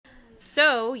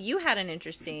So you had an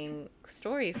interesting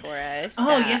story for us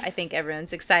Yeah. I think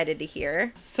everyone's excited to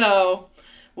hear. So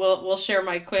we'll share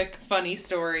my quick funny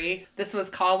story. This was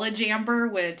college Amber,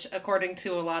 which according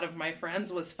to a lot of my friends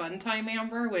was fun time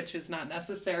Amber, which is not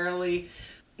necessarily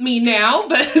me now,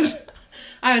 but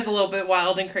I was a little bit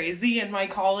wild and crazy in my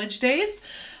college days.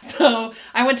 So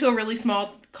I went to a really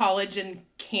small college in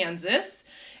Kansas,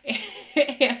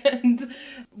 and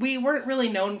we weren't really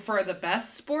known for the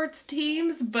best sports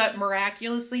teams, but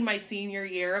miraculously my senior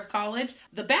year of college,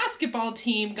 the basketball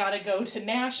team got to go to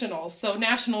nationals. So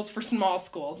nationals for small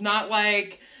schools, not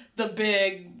like the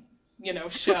big,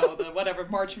 show, the whatever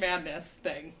March Madness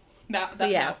thing. No.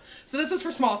 So this was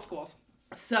for small schools.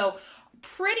 So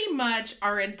pretty much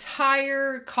our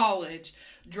entire college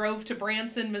drove to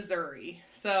Branson, Missouri.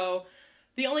 So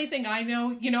the only thing I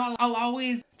know, I'll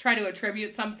always try to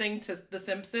attribute something to The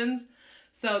Simpsons.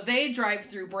 So they drive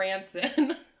through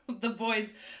Branson. The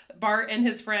boys, Bart and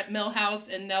his friend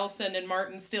Milhouse and Nelson and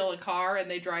Martin steal a car and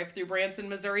they drive through Branson,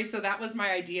 Missouri. So that was my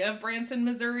idea of Branson,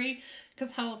 Missouri.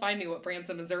 Because hell if I knew what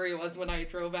Branson, Missouri was when I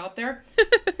drove out there.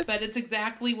 But it's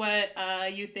exactly what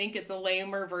you think. It's a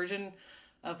lamer version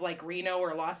of like Reno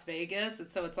or Las Vegas.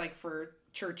 It's like for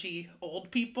churchy old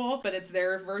people, but it's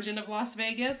their version of Las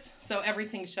Vegas. So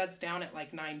everything shuts down at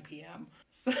like 9 p.m.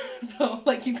 So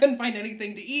like you couldn't find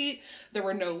anything to eat. There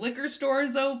were no liquor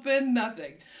stores open,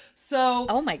 nothing. So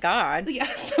oh my God. Yeah,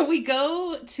 so we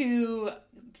go to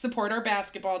support our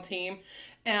basketball team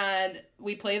and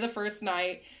we play the first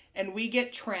night and we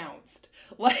get trounced.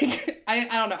 Like, I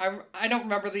don't know. I don't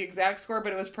remember the exact score,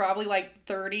 but it was probably like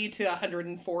 30 to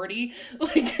 140.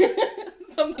 Like,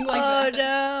 something like that. Oh,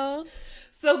 no.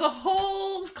 So the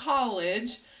whole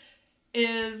college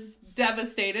is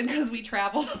devastated because we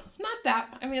traveled,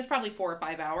 it's probably 4 or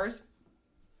 5 hours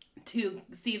to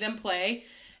see them play.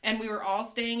 And we were all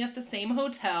staying at the same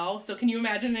hotel. So can you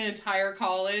imagine an entire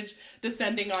college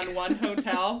descending on one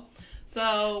hotel?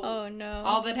 So oh, no.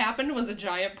 All that happened was a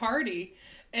giant party.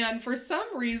 And for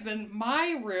some reason,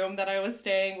 my room that I was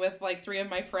staying with like 3 of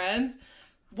my friends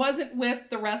wasn't with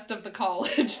the rest of the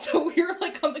college. So we were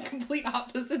like on the complete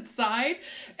opposite side.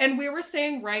 And we were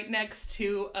staying right next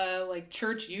to a like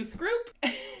church youth group.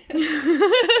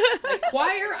 Like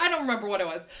choir. I don't remember what it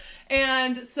was.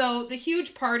 And so the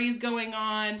huge party's going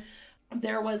on.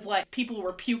 There was like people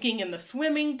were puking in the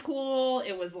swimming pool.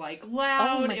 It was like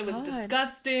loud. Oh, it was God.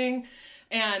 disgusting.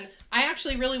 And I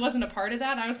actually really wasn't a part of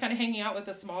that. I was kind of hanging out with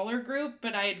a smaller group,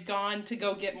 but I had gone to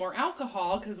go get more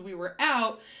alcohol because we were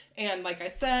out. And like I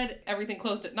said, everything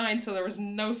closed at 9, so there was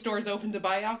no stores open to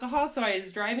buy alcohol. So I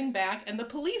was driving back and the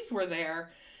police were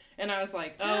there. And I was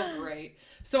like, oh, great.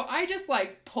 So I just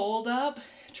like pulled up,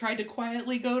 tried to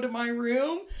quietly go to my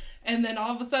room. And then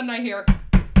all of a sudden I hear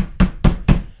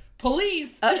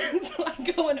police. And so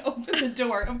I go and open the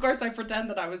door. Of course, I pretend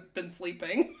that I was been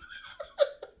sleeping.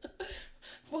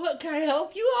 Well, can I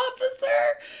help you,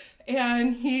 officer?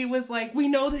 And he was like, we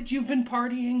know that you've been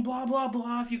partying, blah, blah,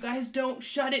 blah. If you guys don't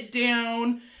shut it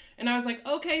down. And I was like,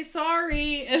 okay,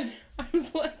 sorry. And I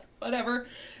was like, whatever.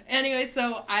 Anyway,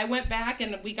 so I went back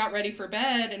and we got ready for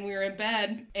bed and we were in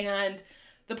bed. And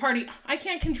the party, I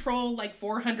can't control like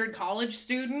 400 college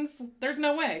students. There's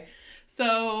no way.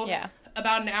 So yeah.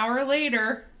 About an hour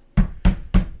later,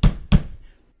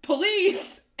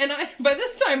 police. And by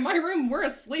this time, my room, we're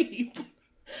asleep.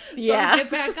 So I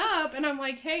get back up and I'm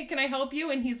like, hey, can I help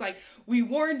you? And he's like, we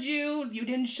warned you. You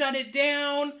didn't shut it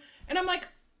down. And I'm like,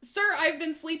 sir, I've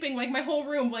been sleeping like my whole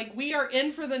room. Like, we are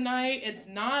in for the night. It's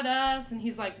not us. And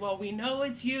he's like, well, we know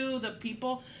it's you. The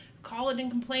people called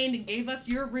and complained and gave us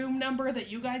your room number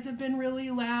that you guys have been really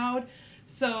loud.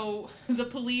 So the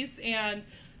police and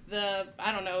the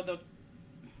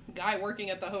guy working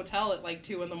at the hotel at like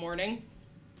 2 a.m.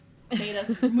 made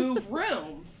us move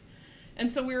rooms. And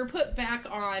so we were put back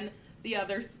on the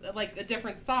other, like a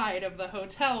different side of the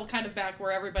hotel, kind of back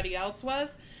where everybody else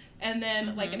was. And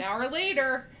then like an hour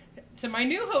later, to my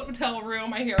new hotel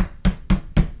room, I hear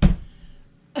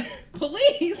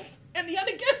police. And yet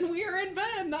again, we are in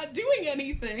bed, not doing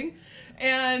anything.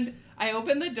 And I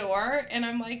open the door and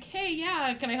I'm like, hey,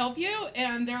 yeah, can I help you?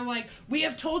 And they're like, we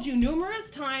have told you numerous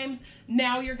times,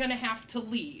 now you're going to have to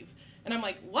leave. And I'm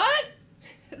like, what?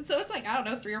 So it's like, I don't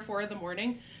know, 3 or 4 in the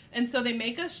morning. And so they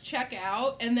make us check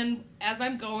out. And then as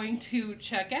I'm going to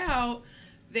check out,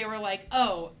 they were like,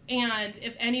 oh, and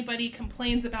if anybody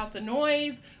complains about the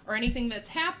noise or anything that's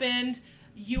happened,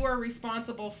 you are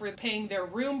responsible for paying their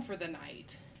room for the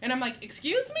night. And I'm like,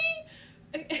 excuse me?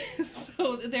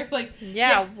 So they're like,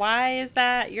 yeah, why is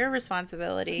that your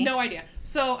responsibility? No idea.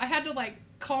 So I had to like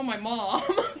call my mom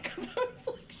because I was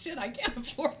like, shit, I can't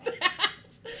afford that.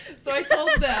 So I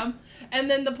told them, And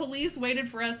then the police waited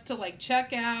for us to like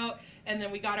check out. And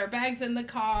then we got our bags in the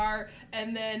car,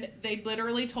 and then they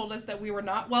literally told us that we were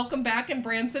not welcome back in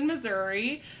Branson,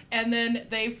 Missouri, and then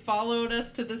they followed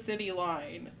us to the city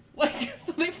line. Like,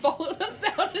 so they followed us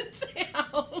out of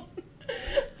town.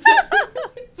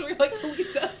 So we were like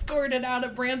police escorted out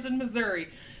of Branson, Missouri.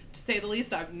 To say the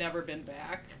least, I've never been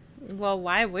back. Well,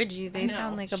 why would you? They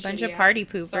sound like a bunch of Shitty party ass-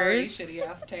 poopers. Sorry, shitty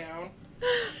ass town.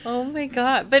 Oh my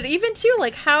god. But even too,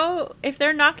 like, how, if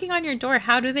they're knocking on your door,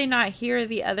 how do they not hear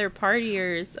the other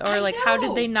partiers? Or, like, how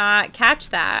did they not catch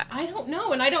that? I don't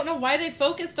know, and I don't know why they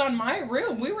focused on my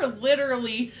room. We were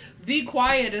literally the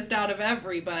quietest out of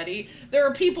everybody. There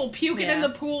were people puking in the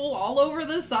pool all over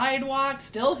the sidewalk,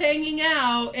 still hanging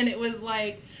out, and it was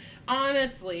like,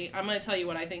 honestly, I'm going to tell you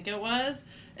what I think it was,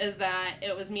 is that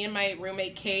it was me and my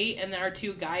roommate Kate and then our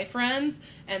two guy friends,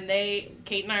 and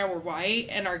Kate and I were white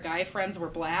and our guy friends were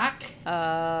black. So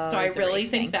I really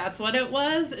think that's what it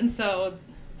was. And so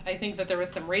I think that there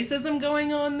was some racism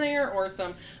going on there, or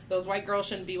those white girls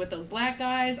shouldn't be with those black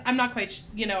guys. I'm not quite,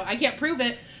 I can't prove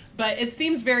it, but it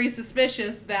seems very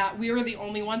suspicious that we were the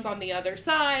only ones on the other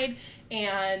side,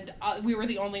 and we were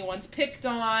the only ones picked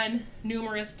on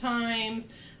numerous times.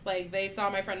 Like, they saw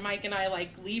my friend Mike and I,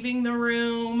 like, leaving the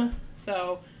room.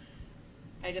 So,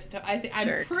 I'm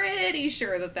pretty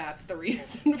sure that that's the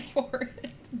reason for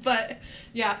it. But,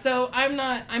 yeah, so I'm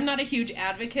not a huge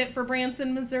advocate for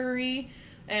Branson, Missouri.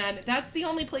 And that's the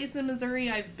only place in Missouri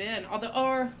I've been.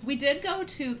 Or we did go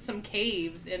to some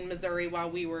caves in Missouri while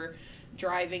we were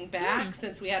driving back,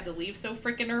 since we had to leave so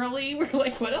freaking early. We're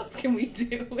like, what else can we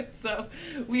do? And so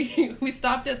we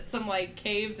stopped at some, like,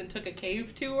 caves and took a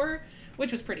cave tour,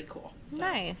 which was pretty cool. So.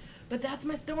 Nice. But that's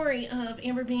my story of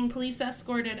Amber being police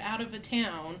escorted out of a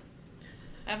town.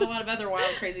 I have a lot of other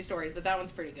wild, crazy stories, but that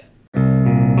one's pretty good.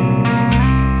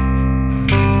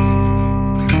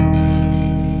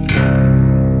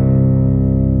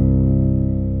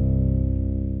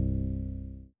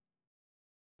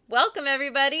 Welcome,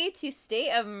 everybody, to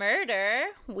State of Murder.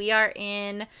 We are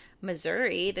in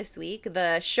Missouri this week,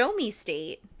 the Show Me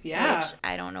State. Yeah. Which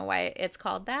I don't know why it's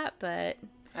called that, but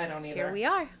I don't either. Here we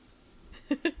are.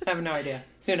 I have no idea.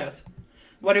 Who knows?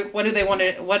 What do they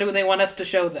want us to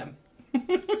show them?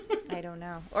 I don't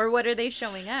know. Or what are they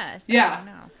showing us? Yeah. I don't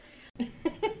know.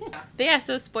 But yeah,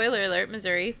 so spoiler alert,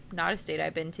 Missouri, not a state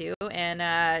I've been to.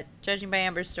 And judging by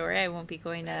Amber's story, I won't be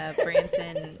going to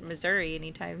Branson, Missouri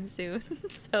anytime soon.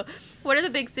 So what are the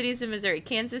big cities in Missouri?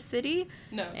 Kansas City?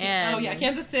 No.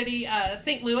 Kansas City,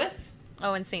 St. Louis.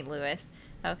 Oh, and St. Louis.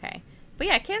 Okay. But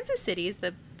yeah, Kansas City is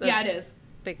the it is.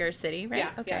 Bigger city, right? Yeah,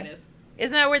 okay. Yeah, it is.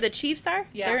 Isn't that where the Chiefs are?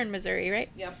 Yeah. They're in Missouri, right?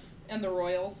 Yep. And the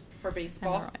Royals for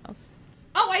baseball. And the Royals.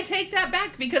 Oh, I take that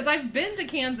back because I've been to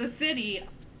Kansas City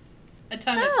a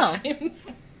ton of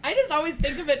times. I just always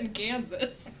think of it in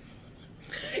Kansas.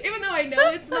 Even though I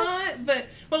know it's not, but,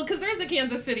 because there's a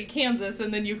Kansas City, Kansas,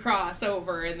 and then you cross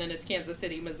over, and then it's Kansas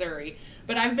City, Missouri.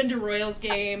 But I've been to Royals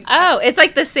games. Oh, it's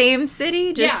like the same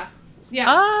city? Yeah.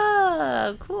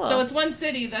 Oh, cool. So it's one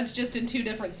city that's just in two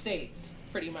different states,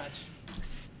 pretty much.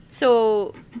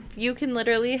 So you can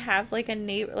literally have like a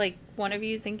neighbor, like one of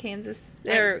you's in Kansas,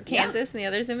 or Kansas, and the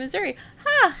other's in Missouri.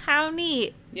 Huh, how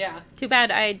neat. Yeah. Too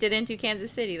bad I didn't do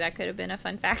Kansas City. That could have been a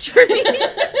fun fact for me.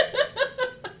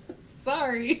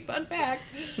 Sorry, fun fact.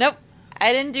 Nope,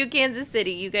 I didn't do Kansas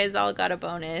City. You guys all got a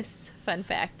bonus fun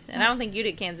fact. And I don't think you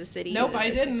did Kansas City. Nope,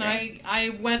 I didn't.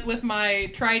 I went with my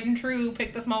tried and true,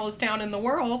 pick the smallest town in the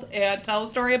world, and tell a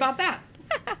story about that.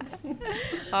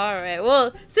 All right.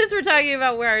 Well, since we're talking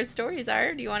about where our stories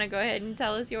are, do you want to go ahead and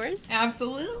tell us yours?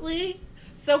 Absolutely.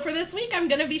 So for this week, I'm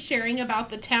going to be sharing about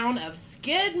the town of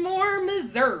Skidmore,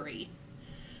 Missouri.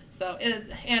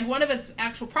 And one of its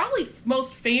actual, probably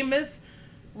most famous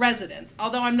residents.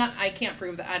 Although I can't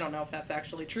prove that. I don't know if that's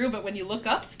actually true. But when you look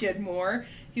up Skidmore,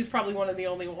 he's probably one of the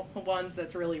only ones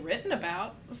that's really written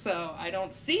about. So I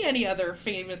don't see any other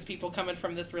famous people coming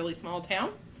from this really small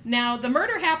town. Now, the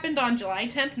murder happened on July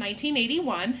 10th,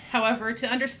 1981. However, to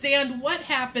understand what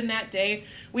happened that day,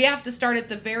 we have to start at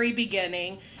the very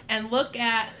beginning and look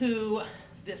at who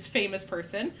this famous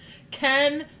person,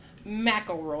 Ken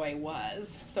McElroy,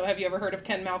 was. So have you ever heard of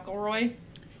Ken McElroy?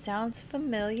 Sounds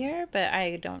familiar, but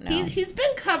I don't know. He's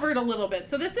been covered a little bit.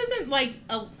 So this isn't like,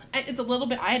 it's a little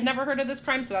bit, I had never heard of this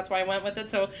crime, so that's why I went with it.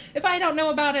 So if I don't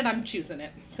know about it, I'm choosing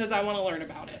it because I want to learn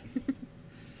about it.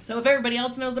 So if everybody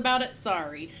else knows about it,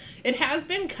 sorry. It has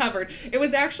been covered. It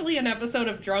was actually an episode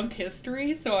of Drunk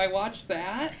History, so I watched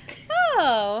that.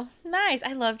 Oh, nice.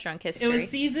 I love Drunk History. It was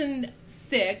season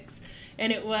 6,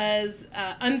 and it was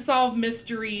Unsolved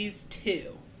Mysteries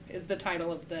 2 is the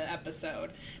title of the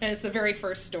episode. And it's the very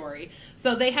first story.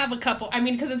 So they have a couple, I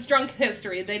mean, because it's Drunk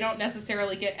History, they don't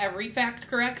necessarily get every fact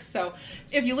correct. So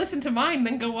if you listen to mine,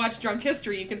 then go watch Drunk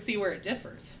History, you can see where it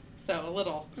differs. So a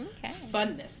little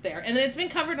funness there. And then it's been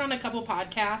covered on a couple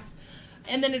podcasts.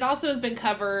 And then it also has been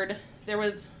covered, there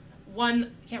was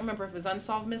one, I can't remember if it was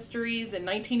Unsolved Mysteries in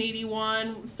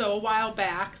 1981, so a while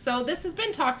back. So this has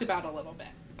been talked about a little bit.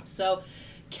 So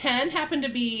Ken happened to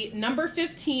be number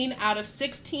 15 out of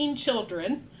 16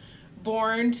 children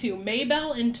born to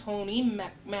Maybelle and Tony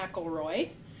McElroy.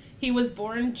 He was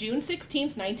born June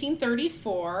 16th,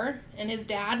 1934, and his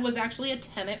dad was actually a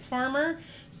tenant farmer.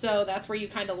 So that's where you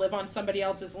kind of live on somebody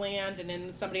else's land and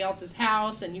in somebody else's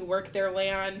house, and you work their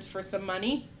land for some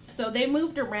money. So they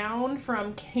moved around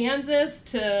from Kansas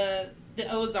to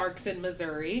the Ozarks in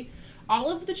Missouri.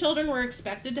 All of the children were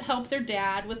expected to help their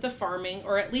dad with the farming,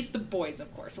 or at least the boys,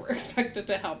 of course, were expected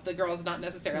to help. The girls, not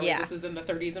necessarily. Yeah. This is in the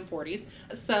 30s and 40s.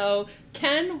 So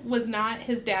Ken was not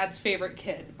his dad's favorite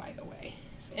kid, by the way.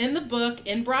 In the book,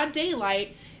 In Broad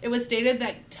Daylight, it was stated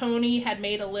that Tony had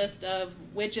made a list of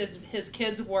which his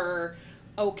kids were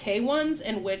okay ones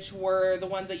and which were the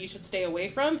ones that you should stay away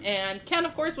from. And Ken,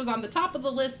 of course, was on the top of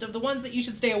the list of the ones that you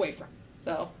should stay away from.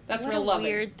 So that's real loving. What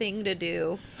a weird thing to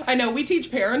do. I know, we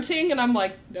teach parenting, and I'm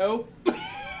like, nope.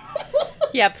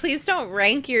 Yeah, please don't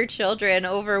rank your children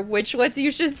over which ones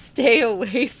you should stay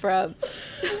away from.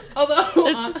 Although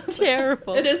it's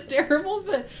terrible. It is terrible,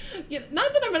 but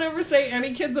not that I'm gonna ever say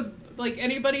any kid's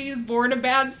anybody's born a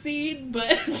bad seed,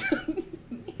 but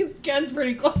Ken's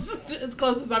pretty close, as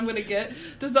close as I'm gonna get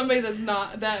to somebody that's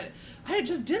not that. I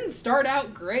just didn't start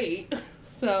out great,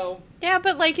 so. Yeah,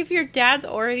 but if your dad's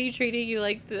already treating you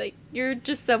like you're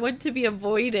just someone to be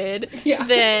avoided,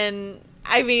 then.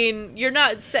 I mean, you're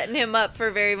not setting him up for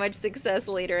very much success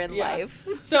later in life.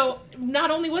 So,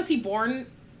 not only was he born,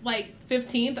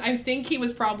 15th, I think he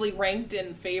was probably ranked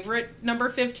in favorite number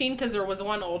 15, because there was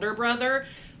one older brother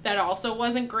that also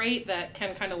wasn't great that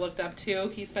Ken kind of looked up to.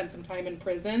 He spent some time in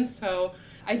prison, so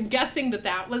I'm guessing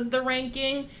that was the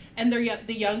ranking. And the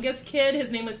youngest kid,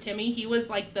 his name was Timmy, he was,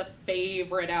 the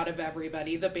favorite out of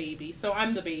everybody, the baby. So,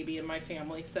 I'm the baby in my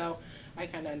family, so I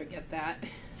kind of get that.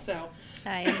 So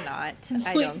I am not.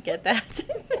 I don't get that.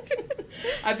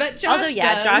 I bet Josh does.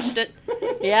 Josh does.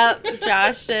 Yep,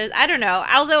 Josh does. I don't know.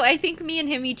 Although I think me and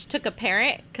him each took a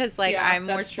parent because, I'm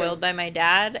more spoiled by my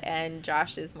dad and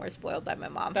Josh is more spoiled by my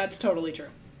mom. That's totally true.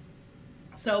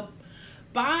 So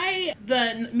by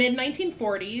the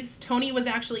mid-1940s, Tony was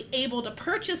actually able to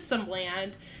purchase some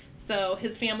land. So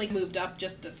his family moved up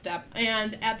just a step.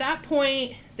 And at that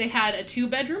point, they had a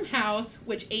 2-bedroom house,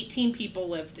 which 18 people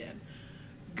lived in.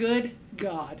 Good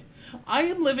God. I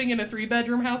am living in a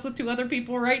 3-bedroom house with 2 other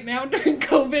people right now during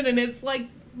COVID, and it's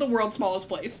the world's smallest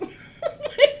place.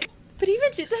 But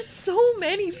even that's so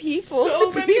many people.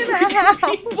 So many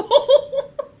freaking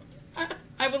people.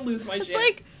 I would lose my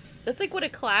shit. That's what a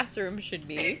classroom should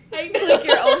be. I know.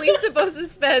 You're only supposed to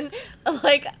spend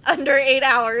under 8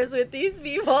 hours with these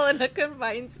people in a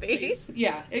confined space.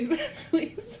 Yeah,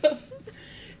 exactly.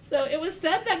 So it was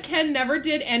said that Ken never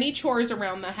did any chores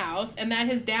around the house and that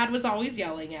his dad was always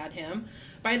yelling at him.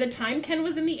 By the time Ken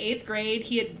was in the 8th grade,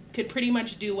 he could pretty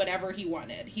much do whatever he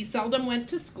wanted. He seldom went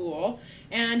to school,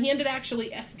 and he ended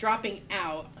actually dropping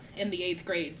out in the 8th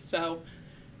grade. So,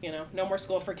 no more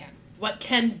school for Ken. What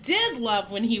Ken did love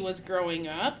when he was growing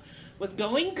up was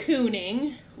going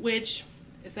cooning, which,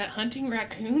 is that hunting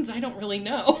raccoons? I don't really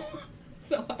know.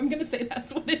 So I'm going to say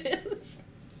that's what it is.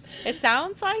 It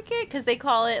sounds like it, because they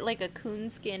call it a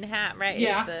coonskin hat, right?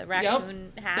 Yeah. It's the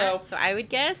raccoon hat, so I would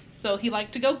guess. So he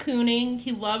liked to go cooning.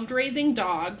 He loved raising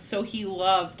dogs, so he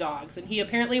loved dogs. And he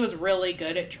apparently was really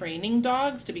good at training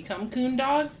dogs to become coon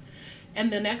dogs.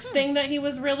 And the next thing that he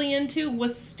was really into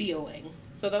was stealing.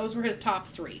 So those were his top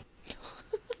 3.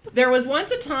 There was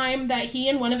once a time that he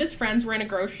and one of his friends were in a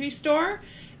grocery store,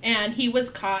 and he was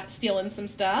caught stealing some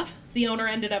stuff. The owner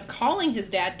ended up calling his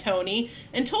dad, Tony,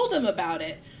 and told him about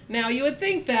it. Now, you would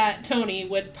think that Tony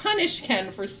would punish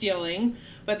Ken for stealing,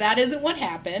 but that isn't what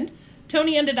happened.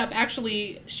 Tony ended up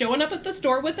actually showing up at the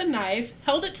store with a knife,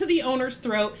 held it to the owner's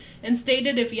throat, and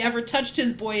stated if he ever touched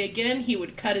his boy again, he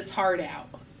would cut his heart out.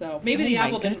 So maybe the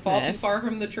apple didn't fall too far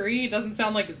from the tree. It doesn't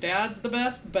sound like his dad's the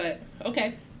best, but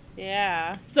okay.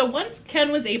 Yeah. So once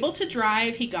Ken was able to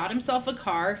drive, he got himself a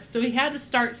car, so he had to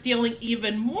start stealing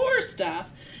even more stuff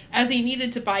as he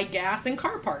needed to buy gas and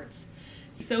car parts.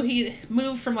 So he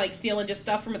moved from stealing just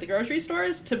stuff from the grocery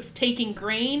stores to taking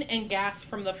grain and gas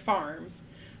from the farms.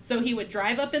 So he would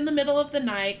drive up in the middle of the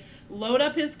night, load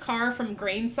up his car from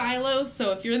grain silos.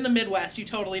 So if you're in the Midwest, you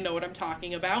totally know what I'm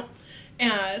talking about.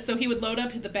 So he would load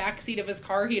up the back seat of his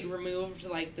car. He had removed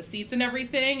like the seats and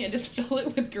everything and just fill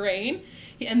it with grain.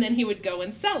 And then he would go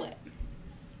and sell it.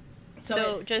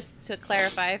 So just to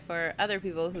clarify for other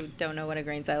people who don't know what a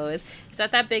grain silo is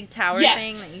that big tower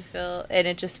thing that you fill and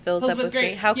it just fills up with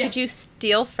grain? How could you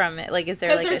steal from it? Like, is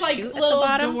there like a chute at the bottom?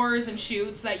 Because there's little doors and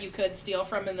chutes that you could steal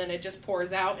from, and then it just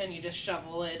pours out and you just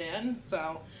shovel it in.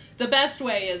 So the best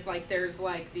way is like there's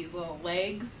like these little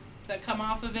legs that come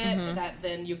off of it that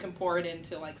then you can pour it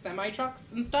into like semi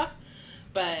trucks and stuff.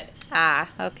 But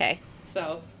okay.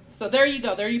 So there you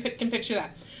go. There you can picture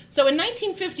that. So in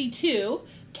 1952.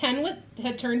 Ken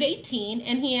had turned 18,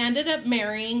 and he ended up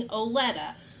marrying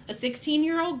Oleta, a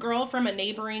 16-year-old girl from a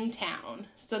neighboring town.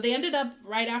 So they ended up,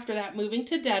 right after that, moving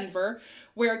to Denver,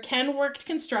 where Ken worked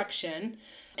construction.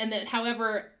 And then,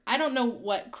 however, I don't know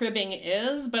what cribbing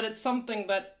is, but it's something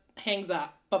that hangs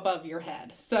up above your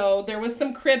head. So there was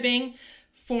some cribbing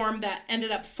form that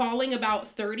ended up falling about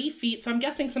 30 feet. So I'm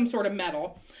guessing some sort of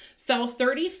metal. Fell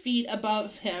 30 feet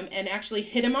above him and actually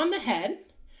hit him on the head.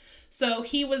 So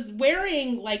he was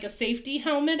wearing like a safety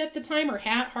helmet at the time, or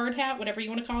hat, hard hat, whatever you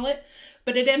want to call it.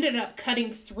 But it ended up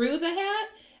cutting through the hat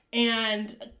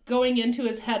and going into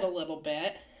his head a little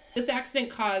bit. This accident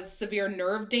caused severe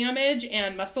nerve damage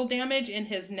and muscle damage in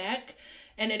his neck.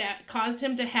 And it caused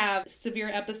him to have severe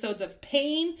episodes of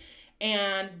pain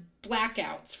and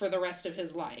blackouts for the rest of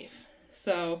his life.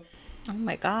 So... Oh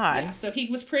my God. Yeah, so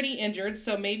he was pretty injured.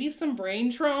 So maybe some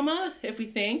brain trauma, if we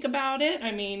think about it.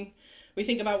 I mean... We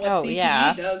think about what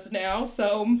CTE does now,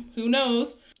 so who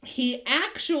knows? He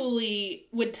actually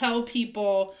would tell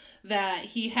people that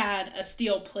he had a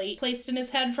steel plate placed in his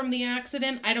head from the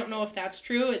accident. I don't know if that's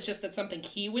true. It's just that something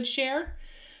he would share.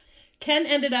 Ken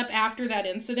ended up, after that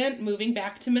incident, moving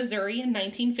back to Missouri in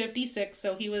 1956,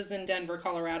 so he was in Denver,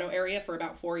 Colorado area for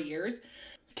about 4 years.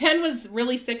 Ken was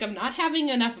really sick of not having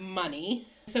enough money.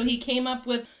 So he came up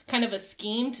with kind of a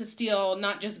scheme to steal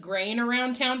not just grain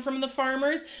around town from the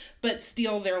farmers, but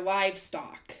steal their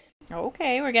livestock.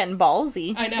 Okay, we're getting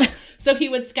ballsy. I know. So he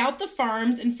would scout the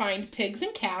farms and find pigs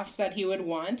and calves that he would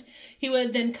want. He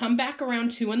would then come back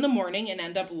around 2 a.m. and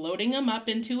end up loading them up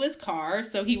into his car.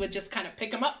 So he would just kind of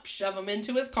pick them up, shove them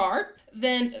into his car.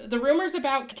 Then the rumors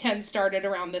about Ken started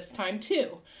around this time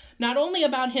too. Not only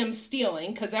about him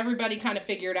stealing, because everybody kind of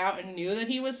figured out and knew that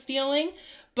he was stealing,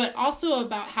 but also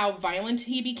about how violent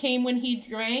he became when he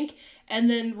drank. And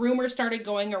then rumors started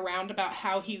going around about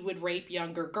how he would rape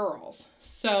younger girls.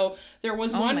 So there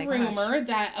was one rumor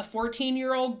that a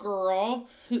 14-year-old girl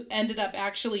who ended up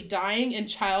actually dying in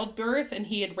childbirth, and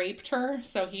he had raped her.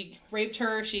 So he raped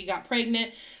her, she got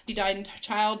pregnant, she died in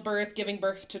childbirth, giving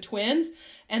birth to twins.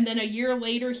 And then a year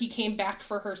later, he came back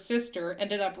for her sister,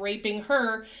 ended up raping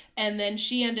her, and then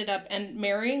she ended up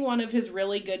marrying one of his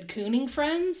really good cooning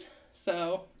friends.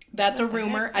 So that's a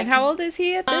rumor. And how old is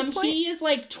he at this point? He is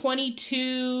like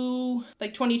 22,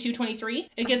 23.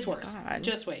 It gets worse. God.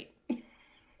 Just wait.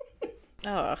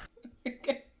 Ugh.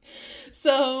 Okay.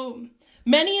 So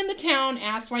many in the town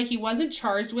asked why he wasn't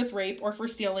charged with rape or for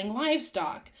stealing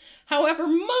livestock. However,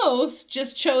 most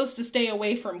just chose to stay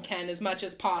away from Ken as much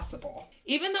as possible.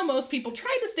 Even though most people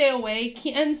tried to stay away,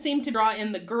 Ken seemed to draw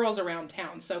in the girls around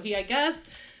town. So he, I guess...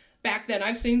 Back then,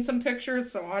 I've seen some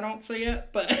pictures, so I don't see it,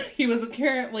 but he was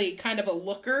apparently kind of a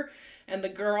looker, and the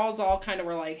girls all kind of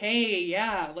were like, hey,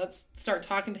 yeah, let's start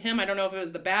talking to him. I don't know if it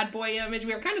was the bad boy image.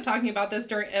 We were kind of talking about this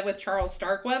with Charles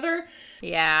Starkweather.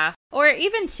 Yeah. Or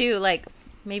even, too, like,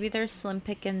 maybe there's slim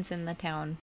pickings in the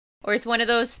town. Or it's one of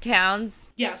those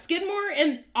towns. Yeah, Skidmore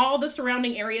and all the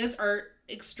surrounding areas are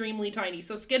extremely tiny.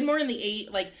 So Skidmore in the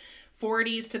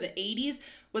 40s to the 80s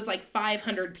was like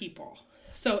 500 people.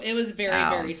 So it was very,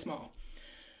 very small.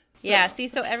 So. Yeah, see,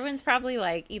 so everyone's probably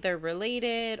like either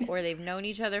related or they've known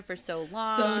each other for so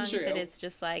long that it's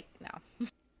just like, no.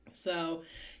 So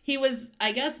he was,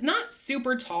 I guess, not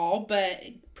super tall, but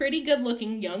pretty good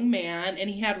looking young man. And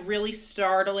he had really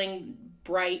startling,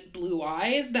 bright blue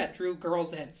eyes that drew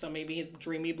girls in. So maybe he had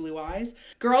dreamy blue eyes.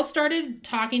 Girls started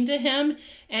talking to him,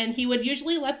 and he would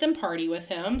usually let them party with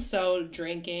him. So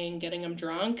drinking, getting them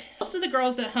drunk. Most of the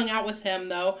girls that hung out with him,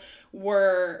 though,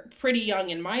 were pretty young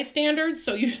in my standards,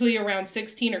 so usually around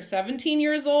 16 or 17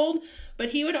 years old.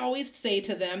 But he would always say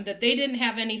to them that they didn't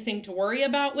have anything to worry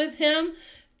about with him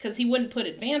because he wouldn't put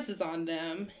advances on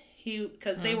them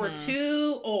because they were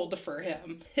too old for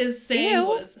him. His saying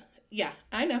was, yeah,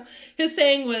 I know. His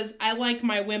saying was, I like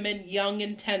my women young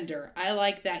and tender. I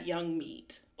like that young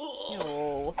meat.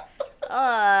 Oh,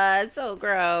 it's so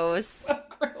gross. So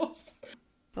gross.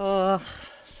 Ugh.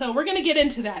 So we're going to get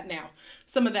into that now.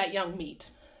 Some of that young meat.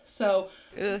 So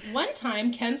one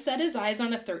time, Ken set his eyes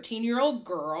on a 13-year-old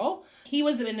girl. He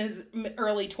was in his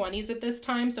early 20s at this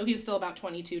time, so he was still about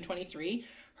 22, 23.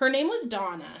 Her name was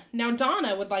Donna. Now,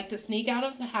 Donna would like to sneak out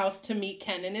of the house to meet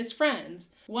Ken and his friends.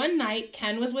 One night,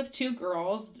 Ken was with two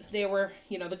girls. They were,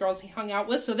 the girls he hung out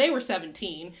with, so they were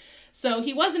 17. So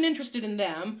he wasn't interested in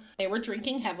them. They were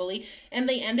drinking heavily, and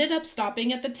they ended up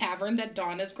stopping at the tavern that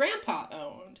Donna's grandpa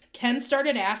owned. Ken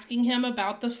started asking him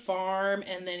about the farm,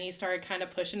 and then he started kind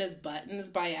of pushing his buttons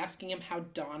by asking him how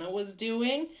Donna was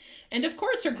doing. And of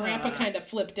course, her grandpa kind of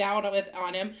flipped out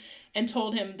on him and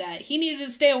told him that he needed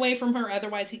to stay away from her,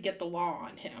 otherwise he'd get the law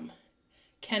on him.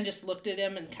 Ken just looked at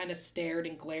him and kind of stared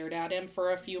and glared at him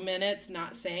for a few minutes,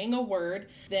 not saying a word.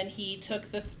 Then he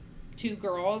took the two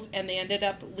girls and they ended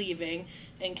up leaving,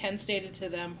 and Ken stated to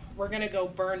them, "We're going to go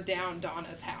burn down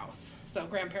Donna's house." So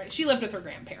she lived with her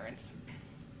grandparents.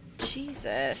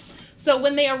 Jesus. So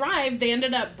when they arrived, they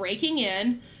ended up breaking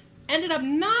in, ended up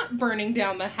not burning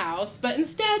down the house, but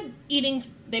instead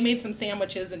they made some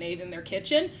sandwiches and ate in their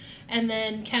kitchen. And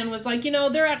then Ken was like,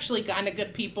 they're actually kind of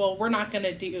good people. We're not going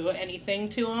to do anything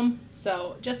to them.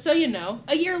 So just so you know,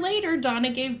 a year later,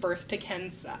 Donna gave birth to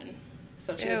Ken's son.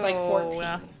 So she was like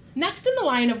 14. Next in the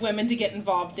line of women to get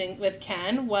involved with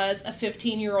Ken was a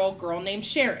 15-year-old girl named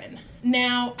Sharon.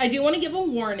 Now, I do want to give a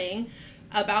warning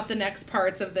about the next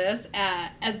parts of this,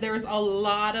 as there's a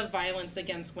lot of violence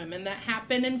against women that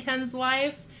happened in Ken's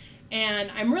life. And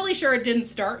I'm really sure it didn't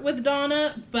start with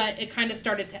Donna, but it kind of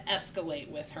started to escalate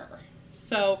with her.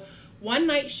 So one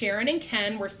night, Sharon and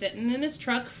Ken were sitting in his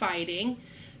truck fighting.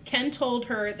 Ken told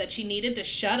her that she needed to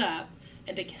shut up,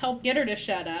 and to help get her to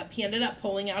shut up, he ended up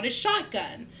pulling out his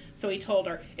shotgun. So he told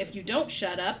her, "If you don't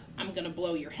shut up, I'm going to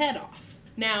blow your head off."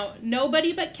 Now,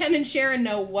 nobody but Ken and Sharon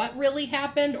know what really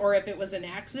happened or if it was an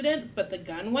accident, but the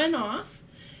gun went off,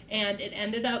 and it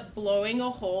ended up blowing a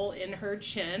hole in her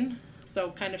chin,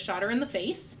 so kind of shot her in the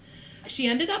face. She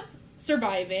ended up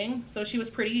surviving, so she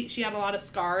had a lot of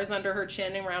scars under her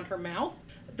chin and around her mouth.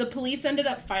 The police ended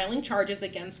up filing charges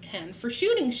against Ken for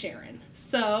shooting Sharon.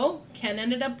 So Ken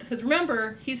ended up, because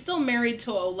remember, he's still married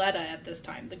to Oleta at this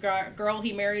time, the girl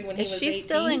he married when he was 18. Is she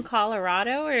still in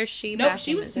Colorado, or is she back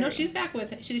in Missouri? No, she's back with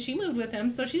him. She moved with him,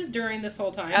 so she's during this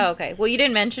whole time. Oh, okay. Well, you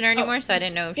didn't mention her anymore, so I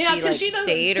didn't know if she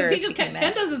stayed or if she came back.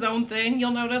 Ken does his own thing.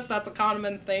 You'll notice that's a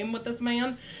common theme with this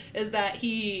man, is that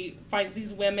he finds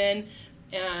these women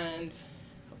and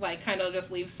kind of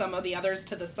just leaves some of the others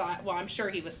to the side. Well, I'm sure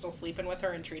he was still sleeping with her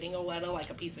and treating Oleta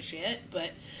like a piece of shit, but,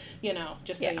 so you know.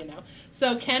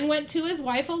 So Ken went to his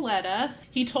wife, Oleta.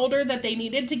 He told her that they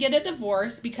needed to get a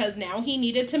divorce because now he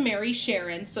needed to marry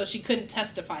Sharon so she couldn't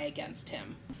testify against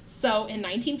him. So in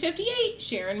 1958,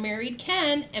 Sharon married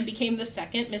Ken and became the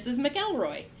second Mrs.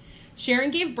 McElroy.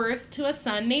 Sharon gave birth to a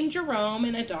son named Jerome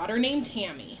and a daughter named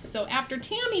Tammy. So after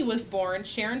Tammy was born,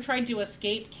 Sharon tried to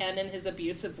escape Ken and his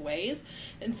abusive ways,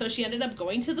 and so she ended up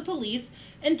going to the police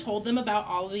and told them about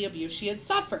all of the abuse she had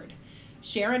suffered.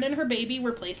 Sharon and her baby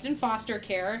were placed in foster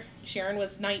care. Sharon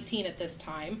was 19 at this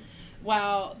time,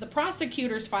 while the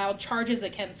prosecutors filed charges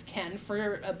against Ken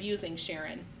for abusing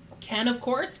Sharon. Ken, of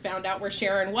course, found out where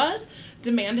Sharon was,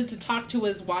 demanded to talk to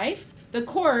his wife. The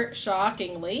court,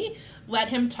 shockingly, let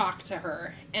him talk to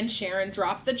her, and Sharon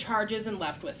dropped the charges and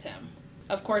left with him.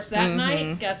 Of course, that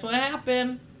night, guess what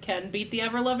happened? Ken beat the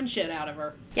ever-loving shit out of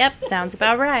her. Yep, sounds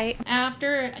about right.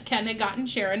 After Ken had gotten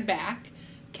Sharon back,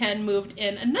 Ken moved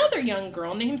in another young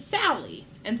girl named Sally.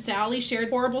 And Sally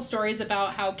shared horrible stories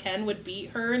about how Ken would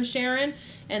beat her and Sharon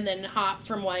and then hop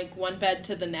from one bed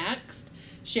to the next.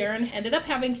 Sharon ended up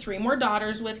having 3 more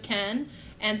daughters with Ken,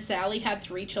 and Sally had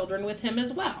 3 children with him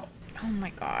as well. Oh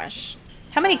my gosh.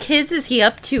 How many kids is he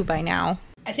up to by now?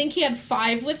 I think he had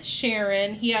 5 with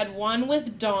Sharon. He had 1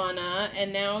 with Donna,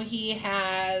 and now he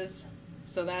has,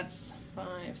 so that's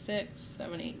 5, 6,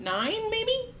 7, 8, 9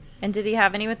 maybe? And did he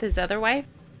have any with his other wife?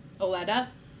 Oleta.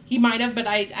 He might have, but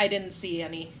I didn't see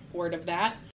any word of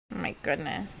that. Oh my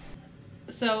goodness.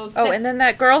 So and then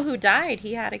that girl who died,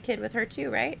 he had a kid with her too,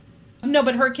 right? No,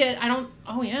 but her kid, I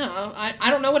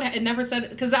don't know what, it never said,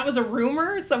 because that was a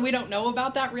rumor, so we don't know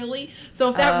about that really. So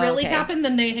if that really happened,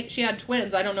 then she had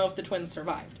twins. I don't know if the twins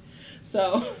survived.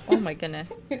 So. Oh my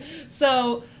goodness.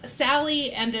 So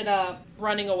Sally ended up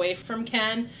running away from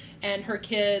Ken, and her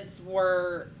kids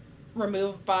were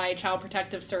removed by Child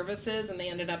Protective Services, and they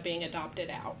ended up being adopted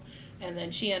out. And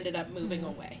then she ended up moving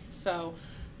away. So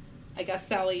I guess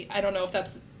Sally, I don't know if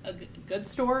that's a good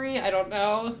story. I don't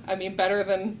know. I mean, better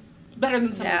than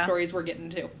some of the stories we're getting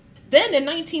to. Then in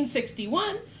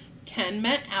 1961, Ken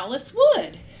met Alice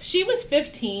Wood. She was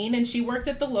 15 and she worked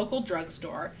at the local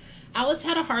drugstore. Alice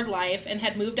had a hard life and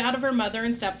had moved out of her mother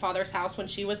and stepfather's house when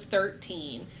she was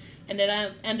 13 and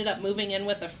ended up moving in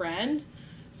with a friend.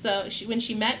 So when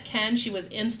she met Ken, she was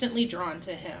instantly drawn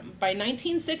to him. By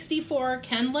 1964,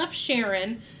 Ken left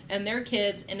Sharon and their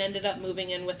kids and ended up moving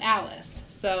in with Alice.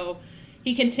 So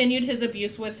he continued his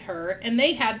abuse with her, and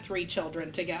they had 3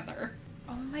 children together.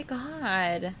 Oh my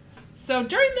God. So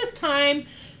during this time,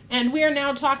 and we are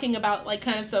now talking about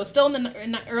still in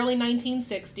the early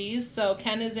 1960s, so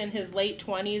Ken is in his late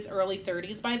 20s, early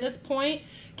 30s by this point,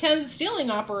 Ken's stealing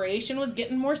operation was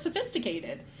getting more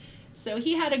sophisticated. So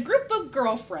he had a group of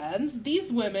girlfriends.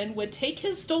 These women would take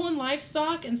his stolen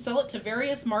livestock and sell it to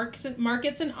various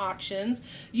markets and auctions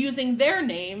using their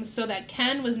names so that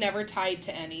Ken was never tied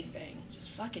to anything. Just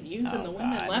fucking using the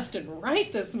women left and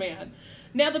right, this man.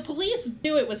 Now, the police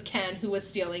knew it was Ken who was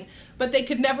stealing, but they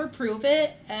could never prove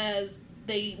it, as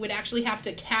they would actually have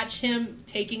to catch him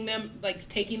taking the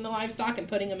livestock and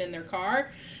putting them in their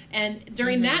car. And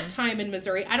during that time in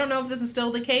Missouri, I don't know if this is still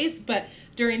the case, but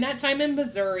during that time in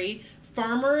Missouri,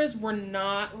 farmers were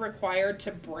not required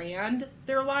to brand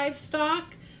their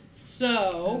livestock.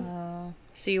 So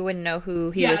you wouldn't know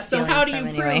who he was stealing so how do you from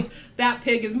anyway. prove that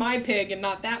pig is my pig and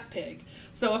not that pig?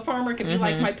 So a farmer could be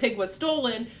like, my pig was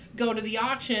stolen, go to the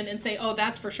auction and say, oh,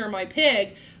 that's for sure my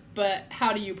pig, but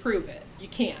how do you prove it? You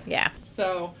can't. Yeah.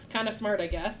 So kind of smart, I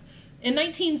guess. In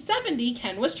 1970,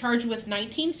 Ken was charged with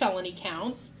 19 felony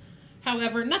counts.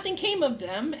 However, nothing came of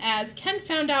them, as Ken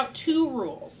found out 2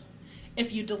 rules.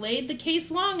 If you delayed the case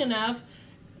long enough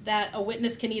that a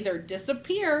witness can either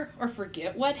disappear or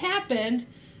forget what happened,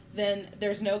 then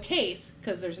there's no case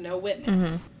because there's no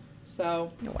witness.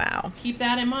 So wow, keep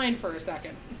that in mind for a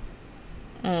second.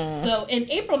 So in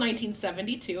April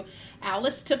 1972,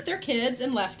 Alice took their kids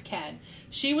and left Ken.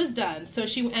 She was done, so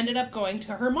she ended up going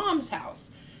to her mom's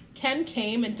house. Ken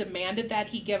came and demanded that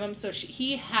he give him,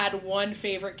 he had one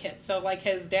favorite kid. So like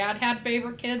his dad had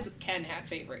favorite kids, Ken had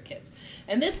favorite kids.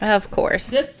 And this, of course,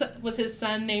 this was his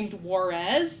son named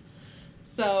Juarez.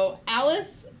 So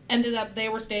Alice they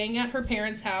were staying at her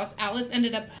parents' house. Alice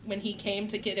ended up, when he came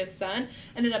to get his son,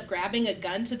 ended up grabbing a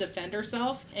gun to defend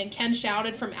herself. And Ken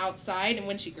shouted from outside, and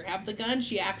when she grabbed the gun,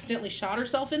 she accidentally shot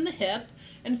herself in the hip,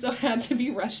 and so had to be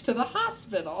rushed to the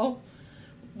hospital.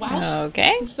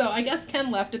 So I guess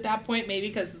Ken left at that point, maybe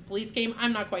because the police came.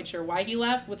 I'm not quite sure why he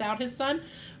left without his son.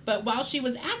 But while she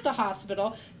was at the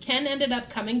hospital, Ken ended up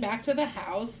coming back to the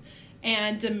house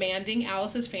and demanding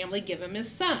Alice's family give him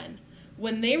his son.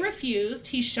 When they refused,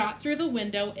 he shot through the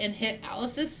window and hit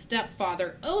Alice's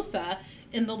stepfather, Otha,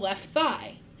 in the left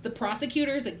thigh. The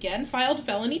prosecutors again filed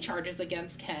felony charges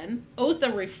against Ken.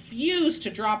 Otha refused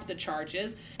to drop the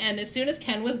charges, and as soon as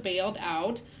Ken was bailed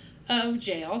out of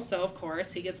jail, so of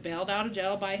course he gets bailed out of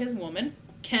jail by his woman,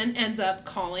 Ken ends up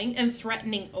calling and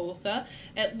threatening Otha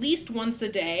at least once a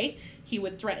day. He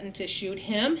would threaten to shoot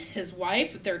him, his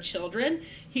wife, their children.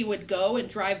 He would go and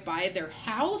drive by their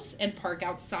house and park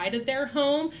outside of their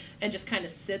home and just kind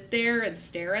of sit there and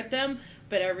stare at them.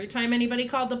 But every time anybody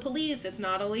called the police, it's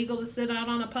not illegal to sit out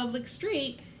on a public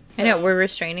street. So, I know, were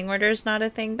restraining orders not a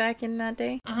thing back in that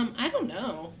day? I don't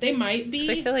know. They might be.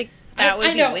 'Cause I feel like that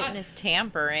would be witness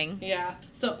tampering. Yeah.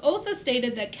 So Otha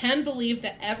stated that Ken believed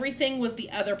that everything was the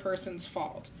other person's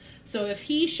fault. So if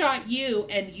he shot you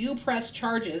and you pressed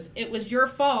charges, it was your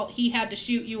fault he had to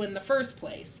shoot you in the first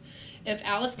place. If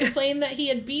Alice complained that he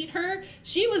had beat her,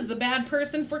 she was the bad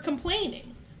person for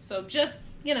complaining. So just,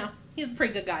 he's a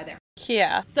pretty good guy there.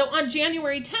 Yeah. So on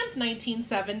January 10th,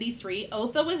 1973,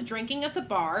 Otha was drinking at the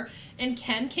bar, and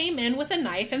Ken came in with a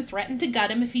knife and threatened to gut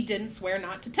him if he didn't swear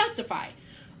not to testify.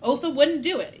 Otha wouldn't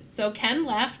do it, so Ken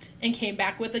left and came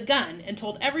back with a gun and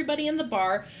told everybody in the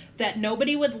bar that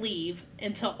nobody would leave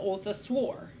until Otha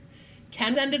swore.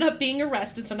 Ken ended up being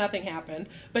arrested, so nothing happened,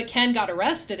 but Ken got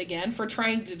arrested again for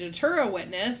trying to deter a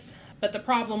witness, but the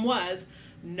problem was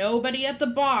nobody at the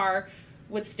bar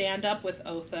would stand up with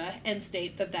Otha and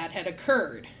state that that had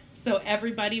occurred, so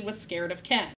everybody was scared of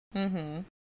Ken.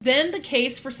 Then the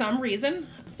case, for some reason,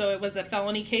 so it was a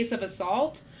felony case of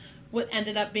assault, what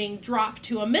ended up being dropped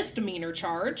to a misdemeanor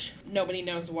charge. Nobody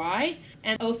knows why.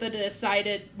 And Otha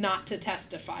decided not to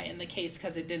testify in the case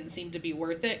because it didn't seem to be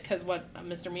worth it, because a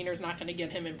misdemeanor is not going to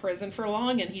get him in prison for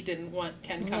long, and he didn't want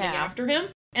Ken coming after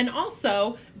him. And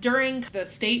also, during the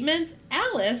statements,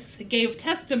 Alice gave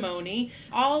testimony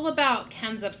all about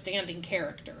Ken's upstanding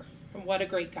character and what a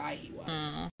great guy he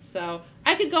was. So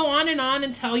I could go on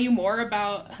and tell you more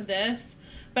about this,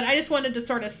 but I just wanted to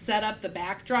sort of set up the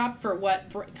backdrop for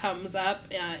what comes up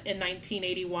in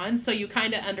 1981, so you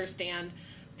kind of understand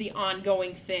the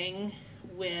ongoing thing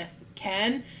with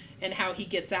Ken and how he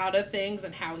gets out of things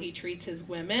and how he treats his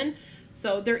women.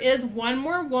 So there is one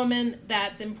more woman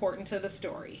that's important to the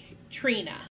story,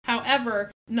 Trina.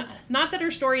 However, Not that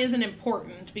her story isn't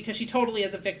important, because she totally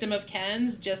is a victim of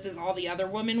Ken's, just as all the other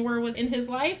women was in his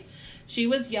life. She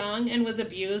was young and was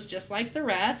abused just like the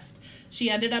rest. She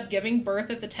ended up giving birth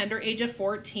at the tender age of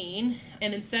 14,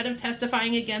 and instead of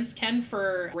testifying against Ken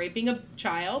for raping a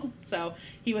child, so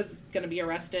he was going to be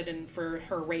arrested and for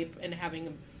her rape and having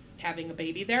a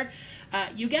baby there,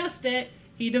 you guessed it,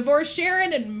 he divorced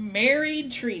Sharon and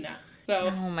married Trina. So,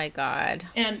 oh my God.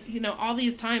 And, all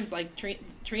these times, like,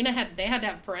 Trina had to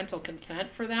have parental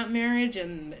consent for that marriage,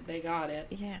 and they got it.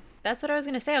 Yeah, that's what I was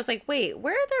going to say. I was like, wait,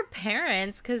 where are their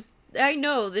parents? Because I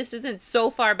know this isn't so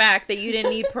far back that you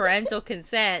didn't need parental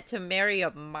consent to marry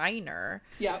a minor.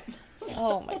 Yep.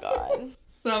 Oh my God.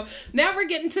 So now we're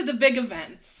getting to the big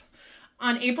events.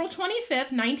 On April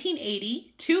 25th,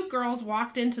 1980, two girls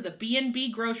walked into the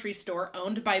B&B grocery store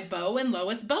owned by Bo and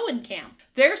Lois Bowenkamp.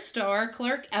 Their store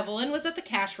clerk, Evelyn, was at the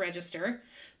cash register.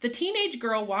 The teenage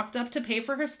girl walked up to pay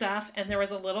for her stuff, and there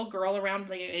was a little girl around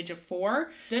the age of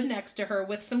 4 stood next to her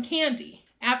with some candy.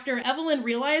 After Evelyn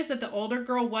realized that the older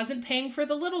girl wasn't paying for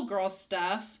the little girl's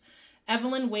stuff,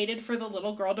 Evelyn waited for the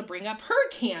little girl to bring up her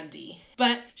candy,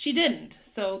 but she didn't.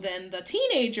 So then the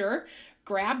teenager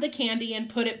grabbed the candy and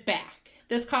put it back.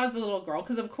 This caused the little girl,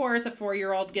 because of course a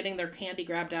 4-year-old getting their candy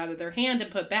grabbed out of their hand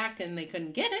and put back and they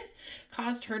couldn't get it,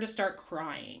 caused her to start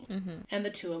crying. Mm-hmm. And the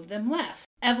two of them left.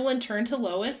 Evelyn turned to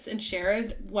Lois and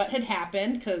shared what had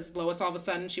happened, because Lois all of a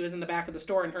sudden, she was in the back of the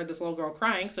store and heard this little girl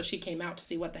crying, so she came out to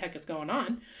see what the heck is going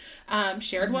on.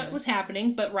 Shared what was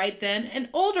happening, but right then an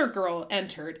older girl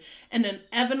entered, and then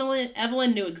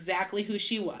Evelyn knew exactly who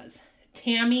she was.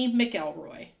 Tammy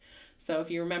McElroy. So if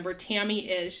you remember, Tammy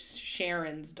is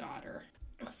Sharon's daughter.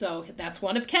 So that's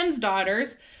one of Ken's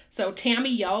daughters. So Tammy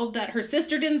yelled that her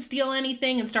sister didn't steal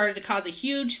anything and started to cause a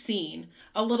huge scene.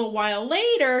 A little while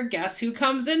later, guess who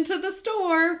comes into the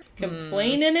store?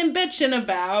 Complaining and bitching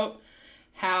about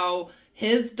how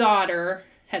his daughter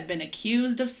had been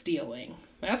accused of stealing.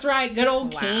 That's right, good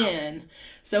old Ken.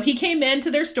 So he came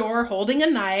into their store holding a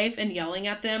knife and yelling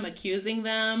at them, accusing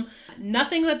them.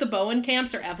 Nothing that the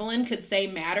Bowenkamps or Evelyn could say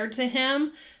mattered to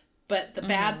him. But the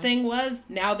bad thing was,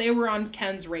 now they were on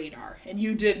Ken's radar. And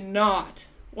you did not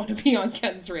want to be on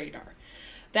Ken's radar.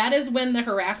 That is when the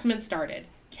harassment started.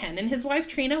 Ken and his wife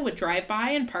Trina would drive by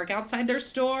and park outside their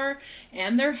store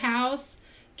and their house.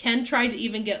 Ken tried to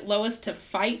even get Lois to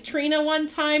fight Trina one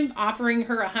time, offering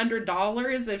her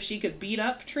 $100 if she could beat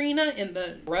up Trina in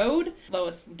the road.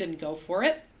 Lois didn't go for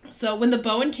it. So when the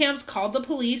Bowenkamps called the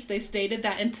police, they stated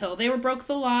that until they broke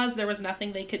the laws, there was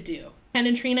nothing they could do. Ken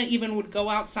and Trina even would go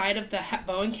outside of the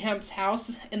Bowenkamps'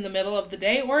 house in the middle of the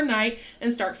day or night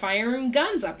and start firing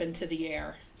guns up into the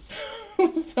air.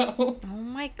 So oh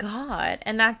my God.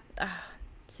 And that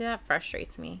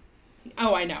frustrates me.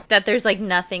 Oh, I know. That there's, like,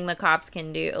 nothing the cops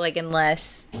can do, like,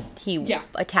 unless he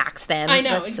attacks them. I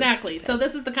know, exactly. So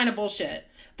this is the kind of bullshit.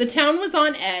 The town was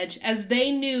on edge as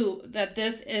they knew that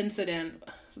this incident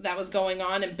that was going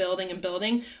on and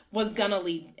building was gonna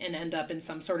lead and end up in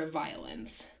some sort of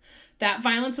violence. That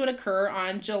violence would occur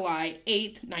on July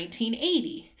 8th,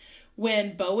 1980,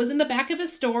 when Bo was in the back of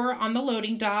his store on the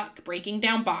loading dock breaking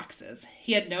down boxes.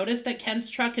 He had noticed that Ken's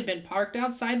truck had been parked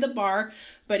outside the bar,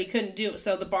 but he couldn't do it.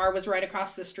 So the bar was right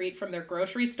across the street from their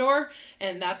grocery store,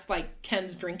 and that's like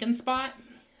Ken's drinking spot.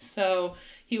 So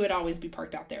he would always be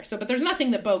parked out there. But there's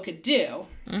nothing that Bo could do.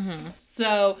 Mm-hmm.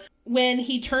 So when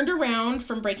he turned around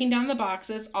from breaking down the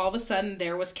boxes, all of a sudden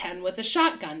there was Ken with a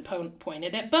shotgun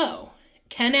pointed at Bo.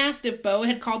 Ken asked if Bo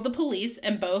had called the police,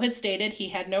 and Bo had stated he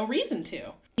had no reason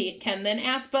to. Ken then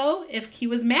asked Bo if he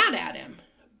was mad at him.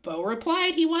 Bo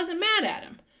replied he wasn't mad at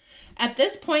him. At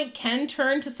this point, Ken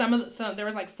turned to there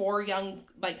was like 4 young,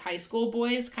 like, high school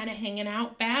boys kind of hanging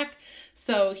out back.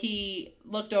 So he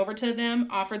looked over to them,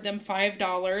 offered them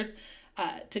 $5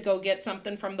 to go get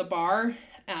something from the bar,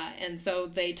 and so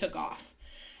they took off.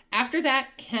 After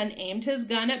that, Ken aimed his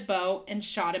gun at Bo and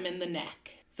shot him in the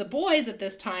neck. The boys at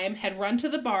this time had run to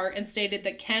the bar and stated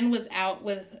that Ken was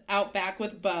out back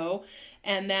with Bo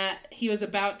and that he was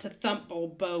about to thump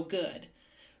old Bo good.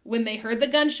 When they heard the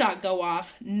gunshot go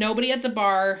off, nobody at the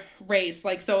bar raced.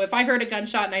 Like, so if I heard a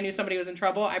gunshot and I knew somebody was in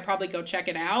trouble, I'd probably go check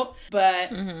it out.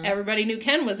 But everybody knew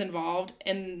Ken was involved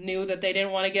and knew that they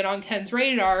didn't want to get on Ken's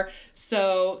radar.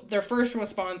 So their first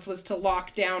response was to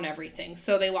lock down everything.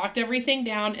 So they locked everything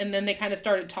down, and then they kind of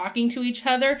started talking to each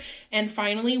other. And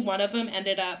finally, one of them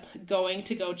ended up going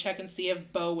to go check and see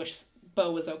if Bo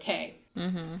was okay.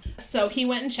 Mm-hmm. So he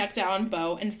went and checked out on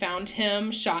Bo and found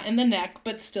him shot in the neck,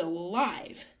 but still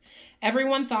alive.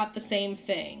 Everyone thought the same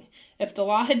thing. If the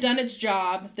law had done its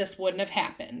job, this wouldn't have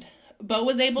happened. Bo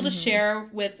was able to share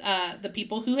with the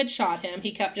people who had shot him.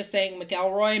 He kept just saying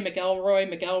McElroy,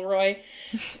 McElroy, McElroy.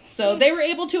 So they were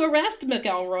able to arrest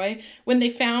McElroy when they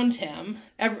found him.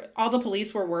 All the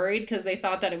police were worried because they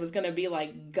thought that it was going to be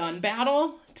like gun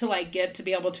battle to like get to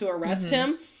be able to arrest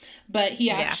him. But he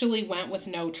actually went with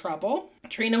no trouble.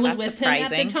 Trina was with him at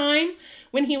the time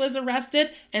when he was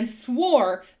arrested and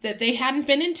swore that they hadn't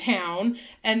been in town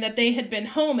and that they had been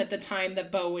home at the time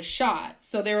that Bo was shot.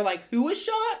 So they were like, who was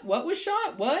shot? What was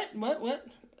shot? What?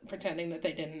 Pretending that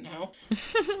they didn't know.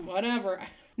 Whatever.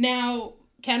 Now,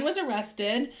 Ken was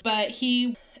arrested, but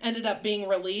he ended up being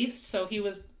released. So he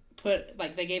was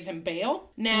they gave him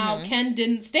bail. Now, Ken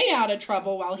didn't stay out of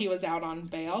trouble while he was out on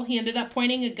bail. He ended up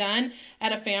pointing a gun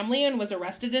at a family and was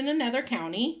arrested in another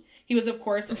county. He was, of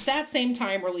course, at that same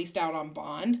time released out on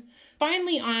bond.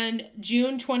 Finally, on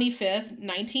June 25th,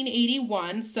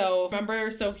 1981,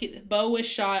 Bo was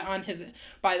shot on his,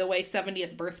 by the way,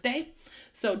 70th birthday.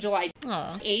 So July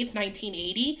 8th,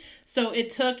 1980. So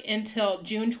it took until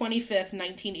June 25th,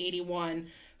 1981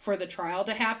 for the trial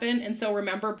to happen. And so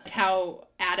remember how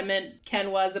adamant Ken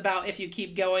was about if you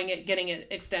keep going, getting it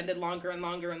extended longer and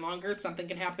longer and longer, something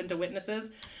can happen to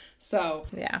witnesses. So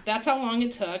that's how long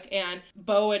it took. And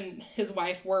Bo and his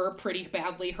wife were pretty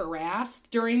badly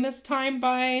harassed during this time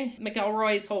by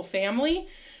McElroy's whole family.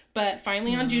 But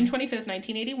finally on June 25th,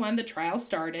 1981, the trial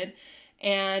started.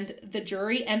 And the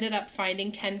jury ended up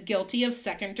finding Ken guilty of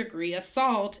second-degree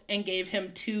assault and gave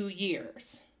him 2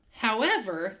 years.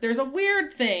 However, there's a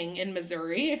weird thing in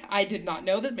Missouri. I did not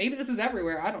know that. Maybe this is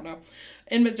everywhere. I don't know.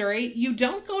 In Missouri, you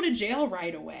don't go to jail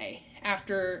right away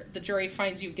after the jury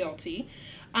finds you guilty.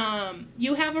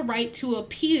 You have a right to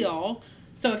appeal.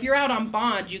 So if you're out on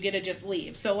bond, you get to just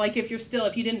leave. So like if you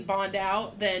didn't bond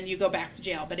out, then you go back to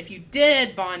jail. But if you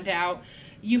did bond out,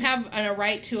 you have a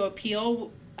right to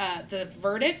appeal the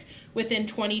verdict within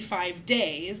 25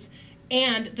 days.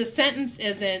 And the sentence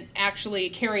isn't actually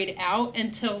carried out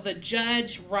until the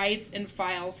judge writes and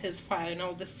files his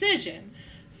final decision.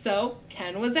 So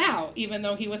Ken was out, even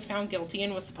though he was found guilty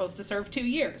and was supposed to serve 2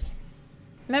 years.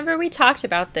 Remember we talked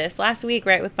about this last week,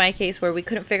 right, with my case where we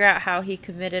couldn't figure out how he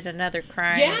committed another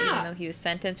crime even though he was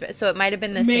sentenced. So it might have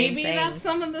been the same thing. Maybe that's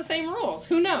some of the same rules.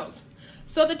 Who knows?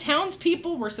 So the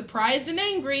townspeople were surprised and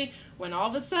angry when all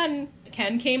of a sudden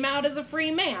Ken came out as a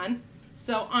free man.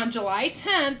 So on July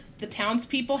 10th, the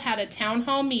townspeople had a town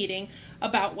hall meeting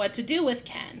about what to do with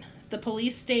Ken. The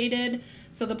police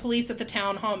at the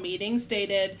town hall meeting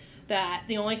stated that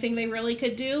the only thing they really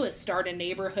could do is start a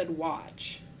neighborhood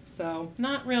watch. So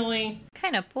not really. What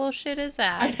kind of bullshit is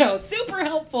that? I know. Super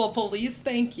helpful, police.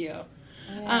 Thank you.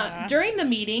 Yeah. During the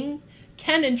meeting,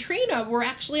 Ken and Trina were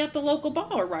actually at the local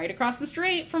bar right across the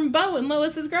street from Bo and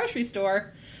Lois's grocery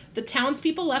store. The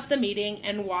townspeople left the meeting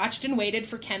and watched and waited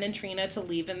for Ken and Trina to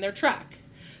leave in their truck.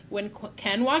 When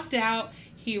Ken walked out,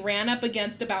 he ran up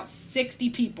against about 60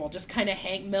 people, just kind of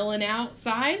milling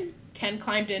outside. Ken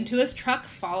climbed into his truck,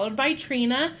 followed by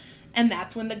Trina, and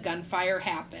that's when the gunfire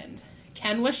happened.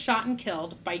 Ken was shot and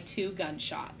killed by 2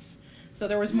 gunshots. So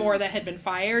there was more that had been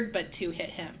fired, but 2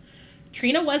 hit him.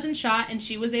 Trina wasn't shot, and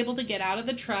she was able to get out of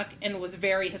the truck and was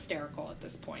very hysterical at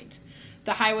this point.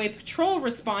 The highway patrol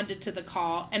responded to the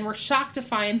call and were shocked to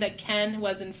find that Ken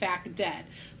was in fact dead.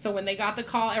 So when they got the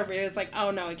call, everybody was like,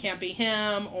 oh no, it can't be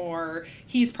him, or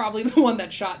he's probably the one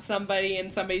that shot somebody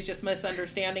and somebody's just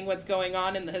misunderstanding what's going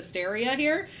on in the hysteria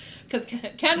here. Because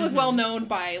Ken was well known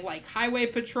by like highway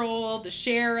patrol, the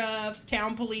sheriffs,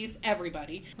 town police,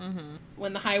 everybody.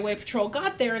 When the highway patrol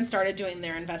got there and started doing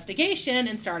their investigation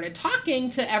and started talking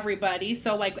to everybody,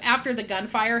 so like after the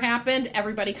gunfire happened,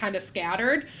 everybody kind of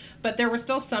scattered. But there were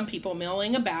still some people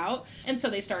milling about, and so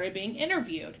they started being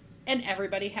interviewed. And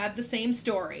everybody had the same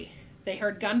story. They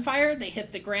heard gunfire, they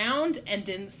hit the ground, and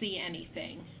didn't see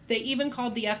anything. They even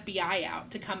called the FBI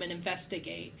out to come and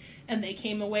investigate. And they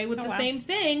came away with the same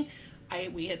thing.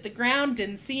 We hit the ground,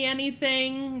 didn't see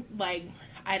anything. Like,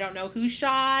 I don't know who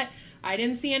shot. I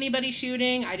didn't see anybody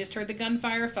shooting. I just heard the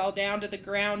gunfire, fell down to the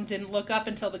ground, didn't look up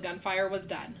until the gunfire was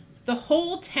done. The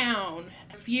whole town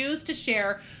refused to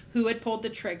share who had pulled the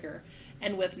trigger.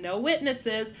 And with no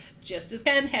witnesses, just as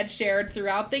Ken had shared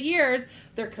throughout the years,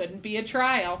 there couldn't be a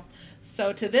trial.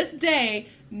 So to this day,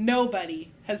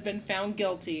 nobody has been found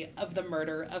guilty of the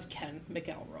murder of Ken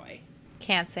McElroy.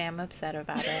 Can't say I'm upset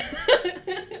about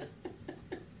it.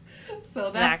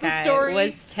 So that's the story.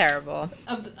 Was terrible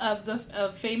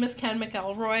of famous Ken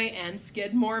McElroy and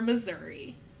Skidmore,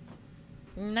 Missouri.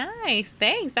 Nice,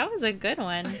 thanks. That was a good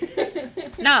one.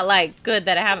 Not like good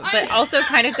that I haven't, but also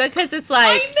kind of good because it's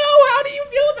like. I know. How do you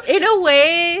feel In a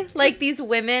way, like, these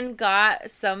women got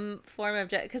some form of...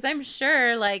 Because I'm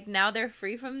sure, like, now they're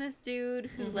free from this dude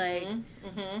who, like,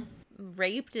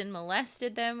 raped and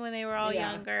molested them when they were all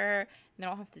younger. And they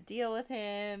don't have to deal with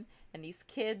him. And these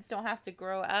kids don't have to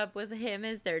grow up with him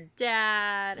as their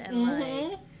dad. And,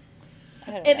 like...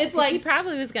 And it's like... He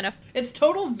probably was going to... It's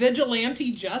total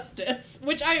vigilante justice,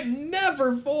 which I am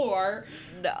never for.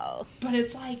 No. But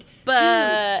it's like...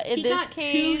 But dude, in this got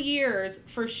case... 2 years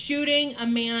for shooting a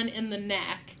man in the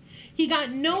neck. He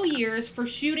got no years for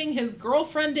shooting his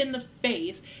girlfriend in the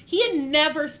face. He had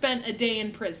never spent a day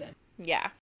in prison. Yeah.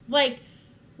 Like,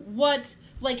 what...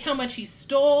 Like, how much he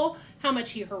stole, how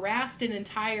much he harassed an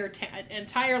entire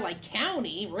like,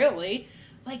 county, really.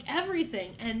 Like,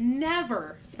 everything. And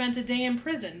never spent a day in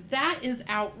prison. That is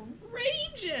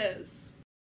outrageous.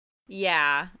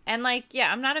 Yeah. And, like,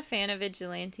 yeah, I'm not a fan of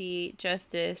vigilante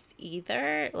justice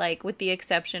either. Like, with the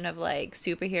exception of, like,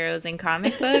 superheroes in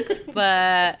comic books.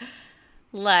 But,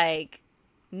 like,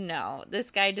 no.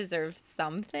 This guy deserves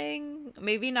something.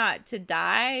 Maybe not to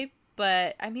die,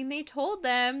 but, I mean, they told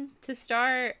them to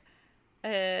start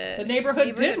the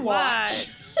neighborhood did watch.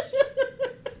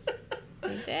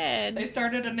 They did. They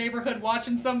started a neighborhood watch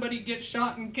and somebody gets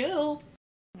shot and killed.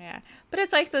 Yeah. But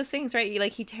it's like those things, right?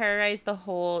 Like, he terrorized the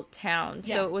whole town.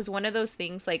 Yeah. So it was one of those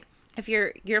things, like, if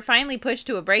you're finally pushed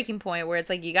to a breaking point where it's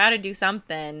like, you got to do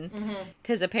something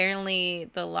because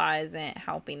apparently the law isn't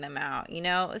helping them out, you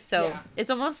know? So it's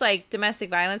almost like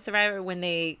domestic violence survivor when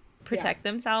they protect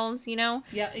themselves, you know?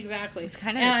 Yeah, exactly. It's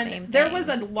kind of the same thing. There was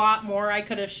a lot more I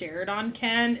could have shared on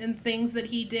Ken and things that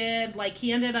he did. Like,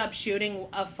 he ended up shooting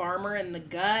a farmer in the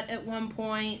gut at one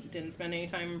point. Didn't spend any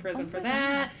time in prison for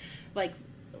that. Like,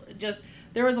 just,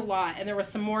 there was a lot. And there was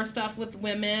some more stuff with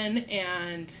women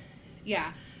and,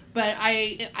 yeah. But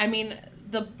I mean,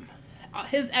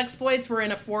 his exploits were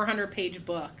in a 400-page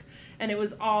book. And it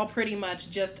was all pretty much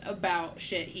just about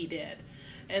shit he did.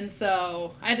 And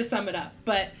so I had to sum it up,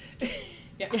 but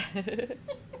yeah.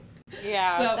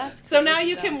 Yeah. So now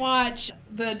you can watch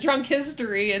the Drunk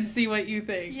History and see what you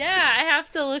think. Yeah, I have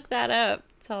to look that up.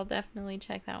 So I'll definitely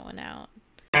check that one out.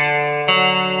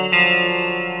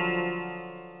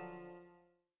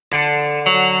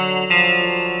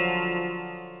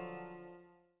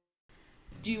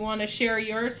 Do you want to share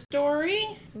your story?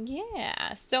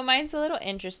 Yeah. So mine's a little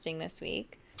interesting this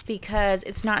week. Because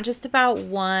it's not just about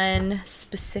one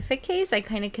specific case. I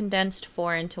kind of condensed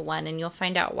 4 into one, and you'll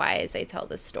find out why as I tell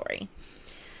this story.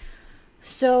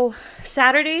 So,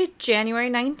 Saturday,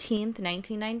 January 19th,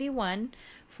 1991,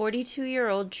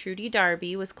 42-year-old Trudy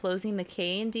Darby was closing the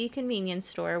K&D convenience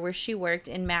store where she worked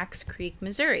in Max Creek,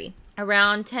 Missouri.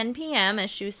 Around 10 p.m.,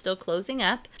 as she was still closing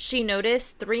up, she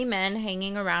noticed 3 men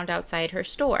hanging around outside her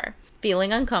store.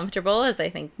 Feeling uncomfortable, as I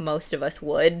think most of us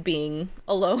would, being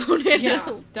alone in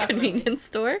a convenience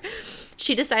store,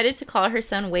 she decided to call her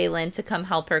son Waylon to come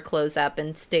help her close up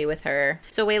and stay with her.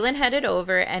 So Waylon headed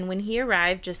over, and when he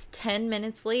arrived just 10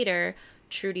 minutes later,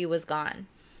 Trudy was gone.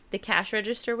 The cash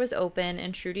register was open,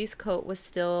 and Trudy's coat was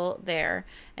still there.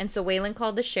 And so Waylon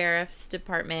called the sheriff's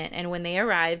department, and when they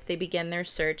arrived, they began their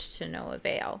search to no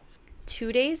avail.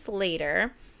 2 days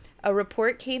later, a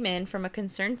report came in from a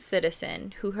concerned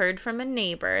citizen who heard from a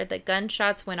neighbor that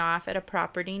gunshots went off at a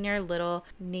property near Little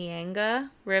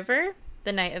Nianga River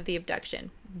the night of the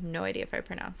abduction. No idea if I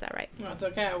pronounced that right. That's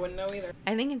okay. I wouldn't know either.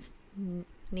 I think it's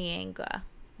Nianga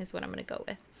is what I'm going to go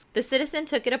with. The citizen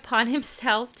took it upon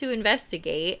himself to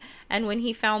investigate, and when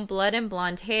he found blood and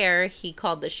blonde hair, he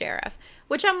called the sheriff.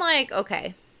 Which I'm like,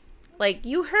 okay. Like,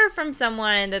 you heard from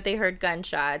someone that they heard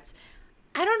gunshots.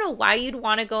 I don't know why you'd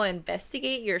want to go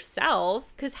investigate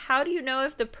yourself, because how do you know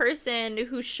if the person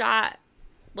who shot,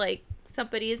 like,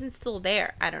 somebody isn't still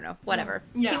there? I don't know. Whatever.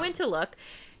 Yeah. He went to look.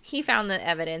 He found the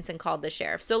evidence and called the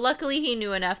sheriff. So luckily he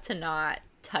knew enough to not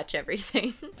touch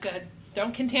everything. Good.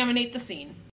 Don't contaminate the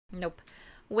scene. Nope.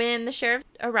 When the sheriff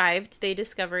arrived, they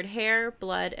discovered hair,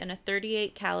 blood, and a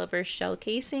 .38 caliber shell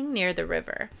casing near the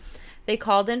river. They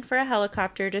called in for a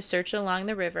helicopter to search along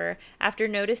the river after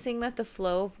noticing that the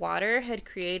flow of water had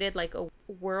created like a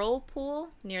whirlpool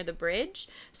near the bridge.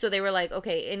 So they were like,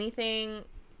 okay, anything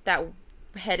that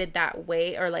headed that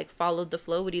way or like followed the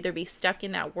flow would either be stuck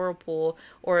in that whirlpool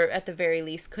or at the very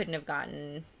least couldn't have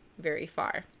gotten very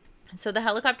far. So the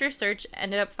helicopter search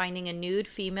ended up finding a nude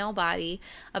female body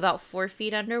about 4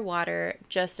 feet underwater,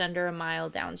 just under a mile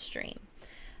downstream.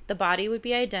 The body would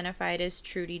be identified as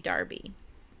Trudy Darby.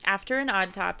 After an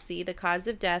autopsy, the cause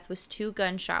of death was 2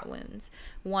 gunshot wounds.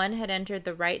 One had entered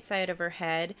the right side of her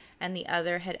head, and the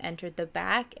other had entered the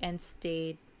back and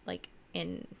stayed, like,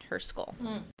 in her skull.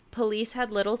 Police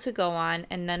had little to go on,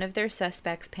 and none of their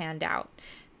suspects panned out.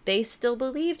 They still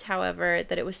believed, however,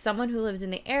 that it was someone who lived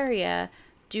in the area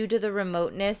due to the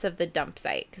remoteness of the dump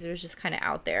site, because it was just kind of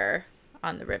out there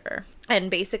on the river.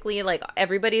 And basically, like,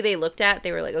 everybody they looked at,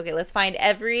 they were like, okay, let's find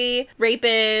every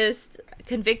rapist,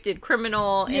 convicted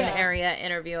criminal in the area,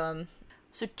 interview them.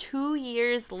 So 2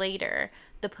 years later,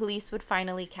 the police would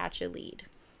finally catch a lead.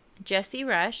 Jesse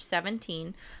Rush,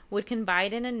 17, would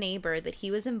confide in a neighbor that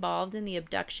he was involved in the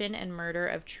abduction and murder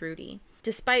of Trudy.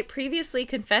 Despite previously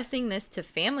confessing this to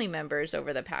family members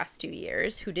over the past 2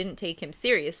 years who didn't take him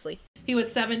seriously. He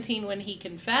was 17 when he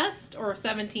confessed, or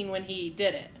 17 when he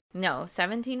did it? No,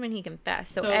 17 when he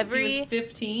confessed. So he was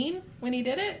 15 when he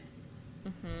did it?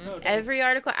 Mm-hmm. Oh, every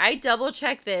article, I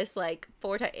double-checked this like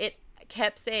 4 times. It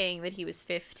kept saying that he was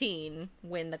 15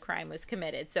 when the crime was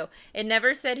committed. So it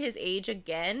never said his age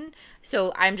again.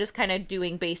 So I'm just kind of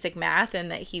doing basic math, and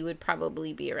that he would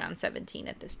probably be around 17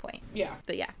 at this point. Yeah.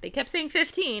 But yeah, they kept saying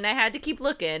 15. I had to keep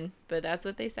looking, but that's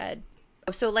what they said.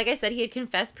 So like I said, he had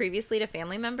confessed previously to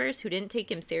family members who didn't take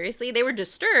him seriously. They were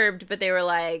disturbed, but they were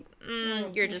like,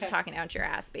 you're just talking out your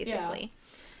ass, basically. Yeah.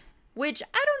 Which,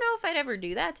 I don't know if I'd ever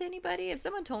do that to anybody. If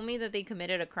someone told me that they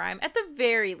committed a crime, at the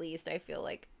very least, I feel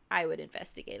like I would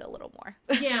investigate a little more.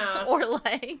 Yeah. Or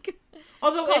like...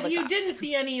 Although if you didn't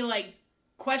see any, like,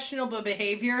 questionable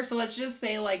behavior, so let's just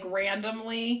say, like,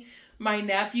 randomly, my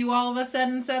nephew all of a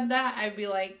sudden said that, I'd be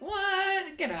like,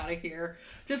 what? Get out of here.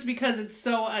 Just because it's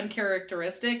so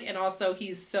uncharacteristic, and also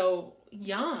he's so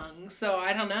young, so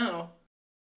I don't know.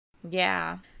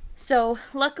 Yeah. So,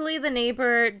 luckily the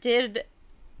neighbor did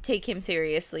take him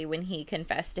seriously when he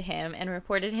confessed to him and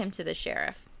reported him to the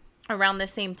sheriff. Around the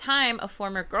same time, a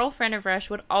former girlfriend of Rush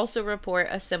would also report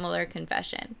a similar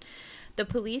confession. The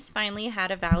police finally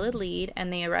had a valid lead,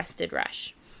 and they arrested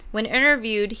Rush. When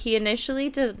interviewed, he initially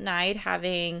denied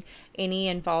having any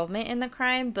involvement in the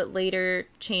crime, but later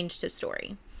changed his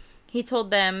story. He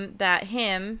told them that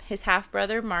him, his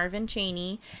half-brother Marvin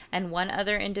Chaney, and one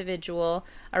other individual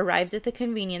arrived at the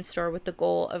convenience store with the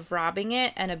goal of robbing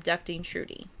it and abducting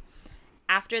Trudy.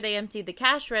 After they emptied the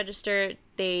cash register,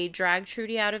 they dragged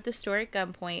Trudy out of the store at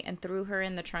gunpoint and threw her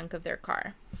in the trunk of their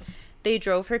car. They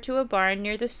drove her to a barn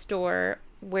near the store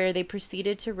where they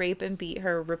proceeded to rape and beat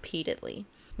her repeatedly.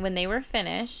 When they were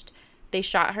finished, they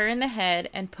shot her in the head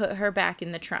and put her back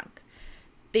in the trunk.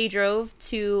 They drove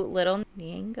to Little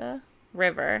Nianga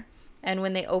River, and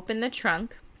when they opened the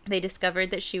trunk, they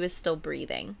discovered that she was still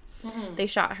breathing. Mm-hmm. They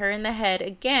shot her in the head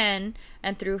again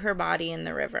and threw her body in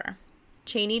the river.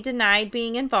 Chaney denied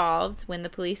being involved when the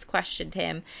police questioned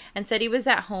him and said he was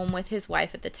at home with his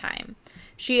wife at the time.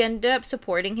 She ended up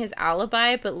supporting his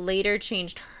alibi, but later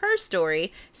changed her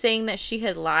story, saying that she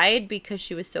had lied because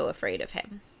she was so afraid of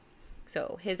him.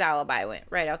 So his alibi went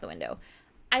right out the window.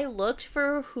 I looked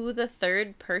for who the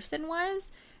third person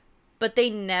was, but they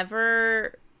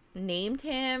never named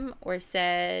him or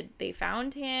said they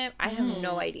found him. I have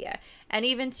no idea. And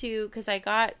even because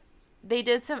they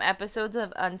did some episodes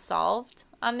of Unsolved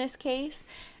on this case,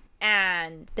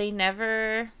 and they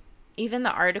never, even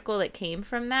the article that came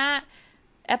from that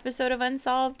episode of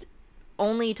Unsolved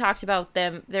only talked about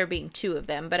there being 2 of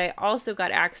them. But I also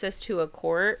got access to a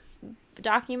court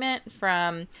document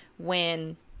from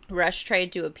when Rush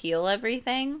tried to appeal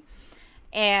everything,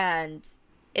 and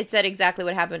it said exactly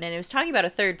what happened, and it was talking about a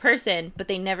third person, but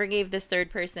they never gave this third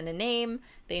person a name.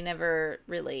 They never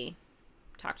really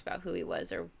talked about who he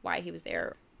was or why he was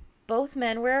there. Both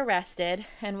men were arrested,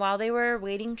 and while they were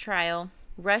awaiting trial,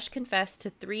 Rush confessed to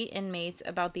 3 inmates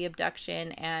about the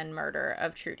abduction and murder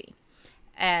of Trudy,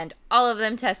 and all of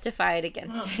them testified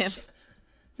against him.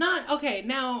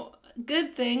 Now,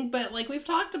 good thing, but like we've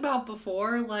talked about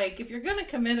before, like if you're gonna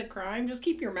commit a crime, just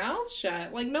keep your mouth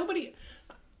shut. Like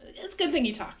it's a good thing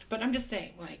you talked, but I'm just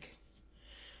saying, like,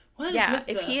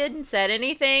 if he hadn't said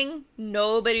anything,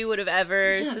 nobody would have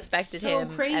ever suspected him.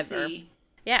 So crazy. Ever.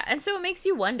 Yeah, and so it makes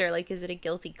you wonder, like, is it a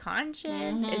guilty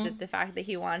conscience? Is it the fact that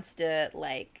he wants to,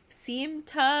 like, seem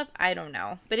tough? I don't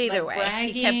know. But either way,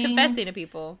 bragging. He kept confessing to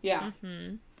people. Yeah.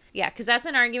 Mm-hmm. Yeah, because that's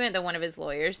an argument that one of his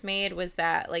lawyers made, was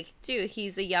that, like, dude,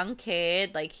 he's a young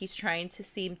kid. Like, he's trying to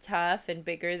seem tough and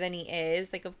bigger than he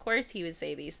is. Like, of course he would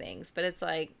say these things. But it's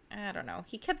like, I don't know.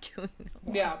 He kept doing it a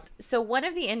lot. Yeah. So one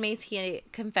of the inmates he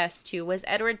confessed to was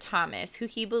Edward Thomas, who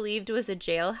he believed was a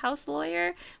jailhouse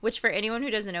lawyer, which for anyone who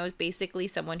doesn't know is basically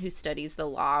someone who studies the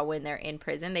law when they're in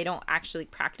prison. They don't actually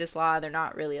practice law. They're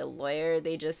not really a lawyer.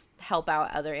 They just help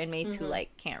out other inmates who,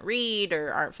 like, can't read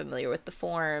or aren't familiar with the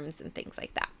forms and things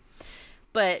like that.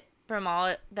 But from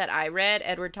all that I read,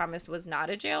 Edward Thomas was not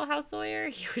a jailhouse lawyer.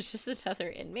 He was just another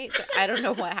inmate. So I don't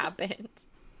know what happened.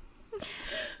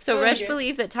 So Rush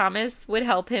believed that Thomas would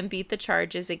help him beat the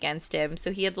charges against him.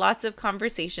 So he had lots of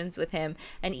conversations with him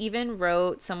and even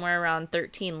wrote somewhere around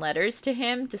 13 letters to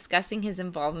him discussing his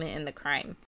involvement in the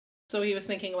crime. So he was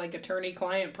thinking like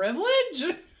attorney-client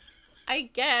privilege?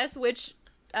 I guess, which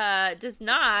does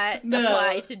not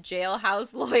apply to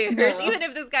jailhouse lawyers. Even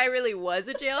if this guy really was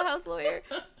a jailhouse lawyer,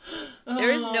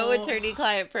 there is no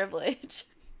attorney-client privilege.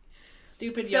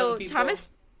 Stupid young people.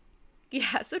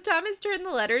 So Thomas turned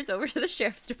the letters over to the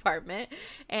sheriff's department,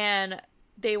 and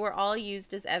they were all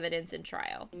used as evidence in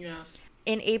trial. Yeah.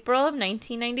 In April of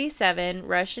 1997,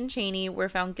 Rush and Cheney were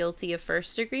found guilty of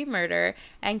first-degree murder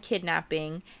and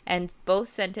kidnapping, and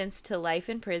both sentenced to life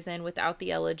in prison without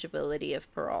the eligibility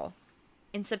of parole.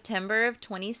 In September of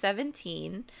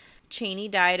 2017, Cheney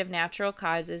died of natural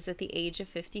causes at the age of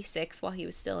 56 while he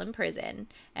was still in prison,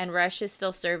 and Rush is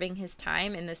still serving his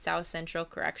time in the South Central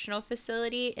Correctional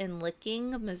Facility in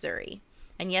Licking, Missouri.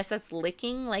 And yes, that's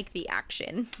Licking like the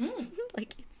action.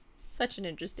 Like, it's such an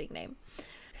interesting name.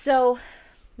 So,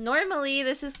 normally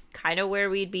this is kind of where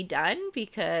we'd be done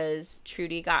because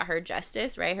Trudy got her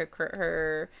justice, right?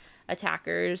 Her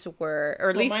attackers were, or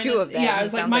at least two of them. Yeah, I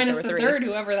was like minus the third,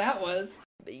 whoever that was.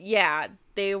 Yeah,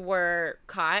 they were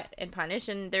caught and punished,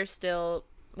 and they're still,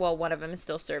 well, one of them is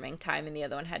still serving time, and the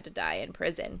other one had to die in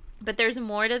prison. But there's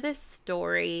more to this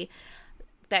story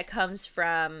that comes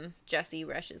from Jesse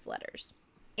Rush's letters.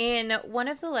 In one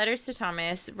of the letters to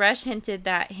Thomas, Rush hinted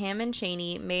that him and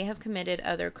Cheney may have committed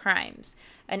other crimes.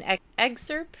 An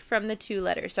excerpt from the two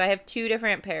letters. So I have two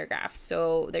different paragraphs,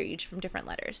 so they're each from different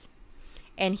letters.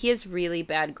 And he has really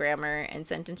bad grammar and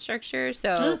sentence structure,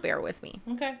 so bear with me.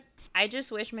 Okay. I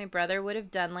just wish my brother would have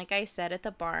done like I said at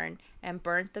the barn and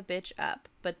burnt the bitch up.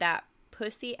 But that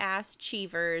pussy-ass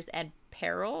Cheevers and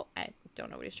Peril, I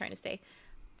don't know what he's trying to say,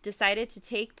 decided to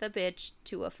take the bitch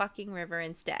to a fucking river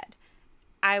instead.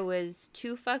 I was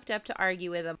too fucked up to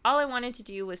argue with him. All I wanted to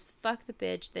do was fuck the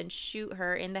bitch, then shoot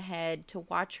her in the head to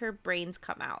watch her brains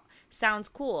come out. Sounds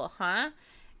cool, huh?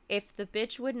 If the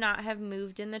bitch would not have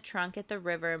moved in the trunk at the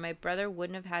river, my brother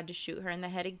wouldn't have had to shoot her in the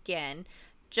head again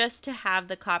just to have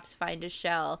the cops find a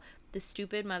shell. The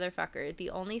stupid motherfucker. The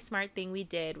only smart thing we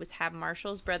did was have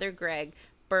Marshall's brother Greg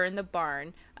burn the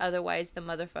barn. Otherwise, the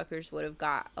motherfuckers would have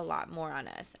got a lot more on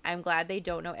us. I'm glad they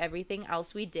don't know everything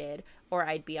else we did, or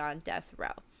I'd be on death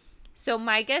row. So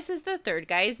my guess is the third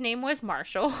guy's name was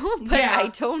Marshall, but yeah. I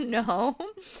don't know.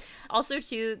 Also,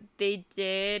 too, they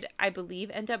did, I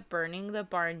believe, end up burning the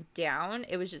barn down.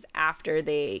 It was just after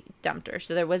they dumped her.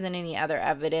 So there wasn't any other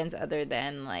evidence other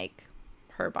than, like,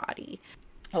 her body.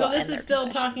 So this is still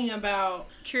talking about...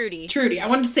 Trudy. I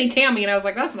wanted to say Tammy, and I was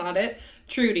like, that's not it.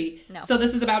 Trudy. No. So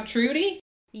this is about Trudy?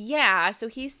 Yeah, so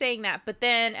he's saying that. But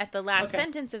then at the last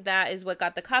sentence of that is what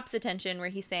got the cops' attention, where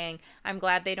he's saying, I'm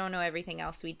glad they don't know everything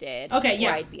else we did. Okay,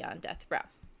 yeah. Or I'd be on death row.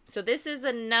 So this is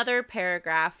another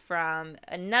paragraph from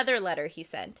another letter he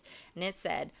sent. And it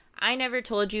said, I never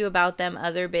told you about them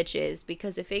other bitches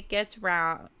because if it gets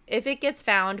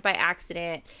found by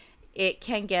accident, it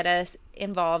can get us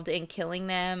involved in killing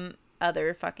them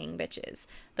other fucking bitches.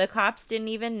 The cops didn't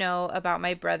even know about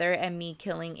my brother and me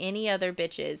killing any other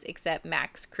bitches except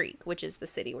Max Creek, which is the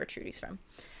city where Trudy's from.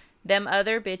 Them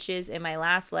other bitches in my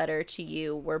last letter to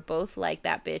you were both like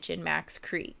that bitch in Max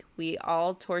Creek. We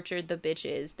all tortured the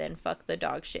bitches, then fucked the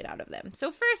dog shit out of them.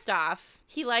 So first off,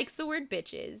 he likes the word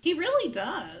bitches. He really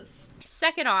does.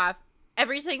 Second off,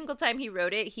 every single time he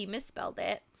wrote it, he misspelled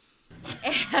it.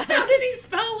 How did he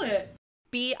spell it?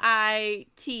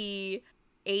 Bitches,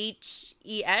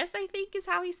 I think is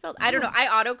how he spelled it. I don't know. I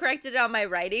auto-corrected it on my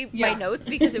my notes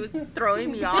because it was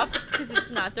throwing me off because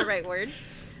it's not the right word.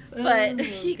 But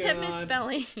he kept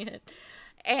misspelling it.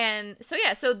 And so,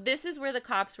 yeah, so this is where the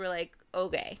cops were like,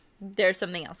 okay, there's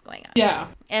something else going on. Yeah.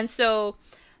 And so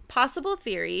possible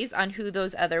theories on who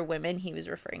those other women he was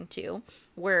referring to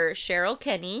were Cheryl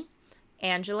Kenny,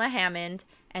 Angela Hammond,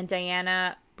 and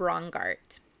Diana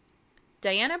Brongart.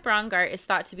 Diana Brongart is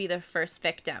thought to be the first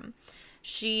victim.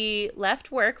 She left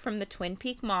work from the Twin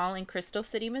Peak Mall in Crystal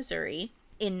City, Missouri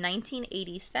in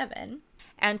 1987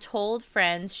 and told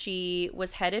friends she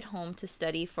was headed home to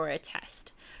study for a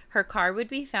test. Her car would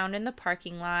be found in the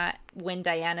parking lot when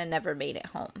Diana never made it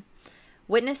home.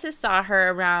 Witnesses saw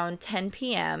her around 10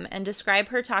 p.m. and describe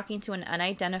her talking to an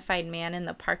unidentified man in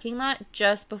the parking lot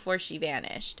just before she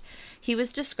vanished. He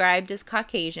was described as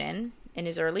Caucasian, in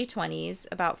his early 20s,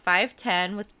 about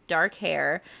 5'10", with dark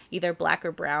hair, either black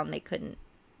or brown, they couldn't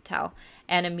tell,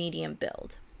 and a medium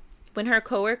build. When her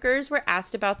coworkers were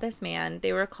asked about this man,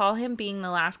 they recall him being the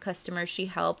last customer she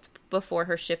helped before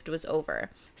her shift was over.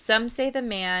 Some say the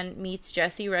man meets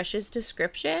Jesse Rush's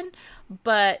description,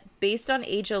 but based on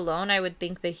age alone, I would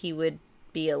think that he would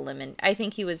be eliminated. I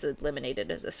think he was eliminated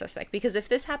as a suspect, because if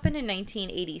this happened in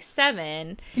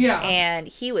 1987 and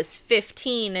he was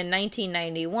 15 in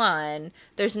 1991,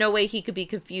 there's no way he could be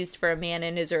confused for a man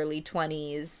in his early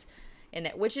 20s. In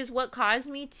that, which is what caused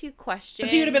me to question.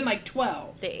 Because he would have been like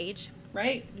 12. The age.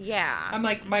 Right? Yeah. I'm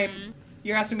like,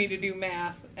 you're asking me to do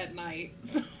math at night.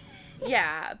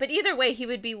 Yeah, but either way, he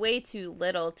would be way too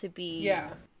little to be.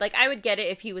 Yeah. Like, I would get it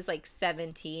if he was like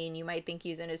 17. You might think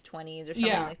he's in his 20s or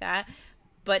something like that.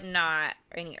 But not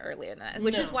any earlier than that.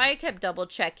 Which is why I kept double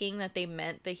checking that they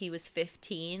meant that he was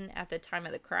 15 at the time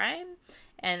of the crime.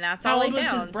 And that's all I found. How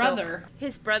old was his brother? So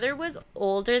his brother was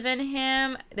older than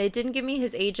him. They didn't give me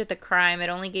his age at the crime. It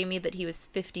only gave me that he was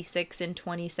 56 in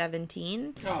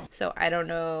 2017. Oh. So I don't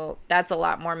know. That's a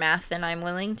lot more math than I'm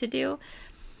willing to do.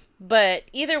 But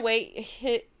either way,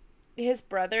 his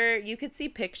brother, you could see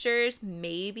pictures.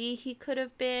 Maybe he could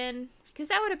have been, because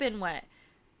that would have been what?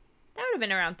 That would have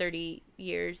been around 30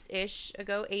 years-ish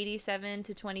ago, 87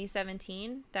 to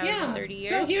 2017. That would have been 30 years.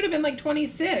 So he would have been like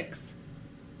 26.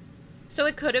 So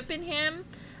it could have been him.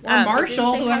 Or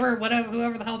Marshall, whoever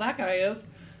the hell that guy is.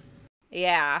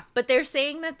 Yeah, but they're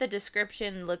saying that the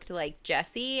description looked like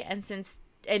Jesse, and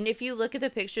if you look at the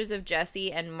pictures of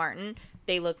Jesse and Martin,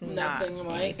 they look nothing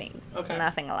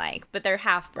alike. But they're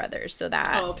half brothers, so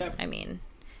that I mean,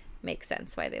 makes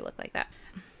sense why they look like that.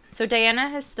 So Diana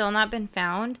has still not been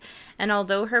found, and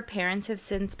although her parents have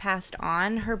since passed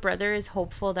on, her brother is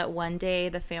hopeful that one day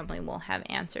the family will have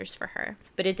answers for her.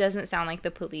 But it doesn't sound like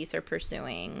the police are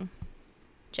pursuing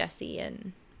Jesse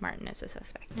and Martin as a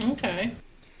suspect. Okay.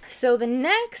 So the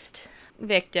next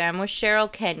victim was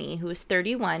Cheryl Kenny, who was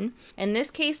 31, and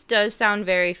this case does sound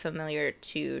very familiar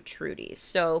to Trudy's.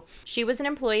 So she was an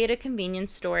employee at a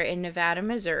convenience store in Nevada,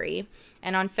 Missouri,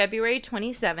 and on February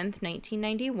 27th,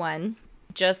 1991,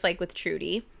 just like with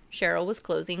Trudy, Cheryl was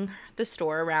closing the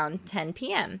store around 10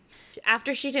 p.m.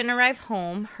 After she didn't arrive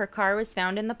home, her car was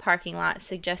found in the parking lot,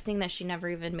 suggesting that she never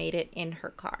even made it in her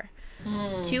car.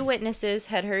 2 witnesses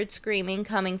had heard screaming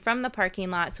coming from the parking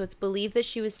lot, so it's believed that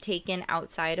she was taken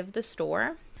outside of the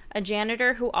store. A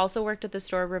janitor who also worked at the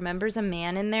store remembers a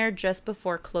man in there just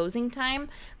before closing time,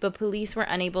 but police were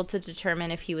unable to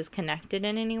determine if he was connected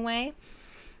in any way.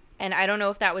 And I don't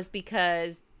know if that was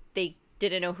because they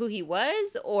didn't know who he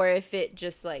was, or if it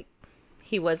just like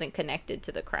he wasn't connected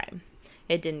to the crime.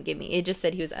 It just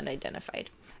said he was unidentified.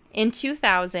 In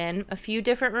 2000, a few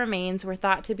different remains were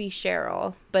thought to be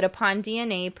Cheryl, but upon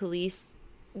DNA, police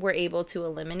were able to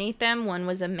eliminate them. One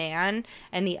was a man,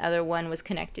 and the other one was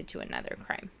connected to another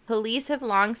crime. Police have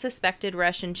long suspected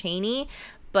Rush and Cheney,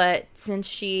 but since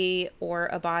she or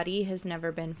a body has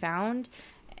never been found,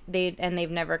 they've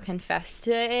never confessed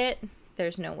to it,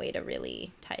 there's no way to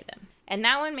really tie them. And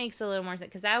that one makes a little more sense,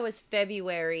 because that was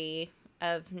February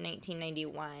of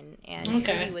 1991, and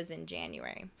Trudy was in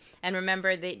January. And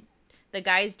remember, the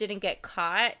guys didn't get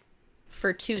caught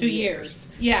for 2 years.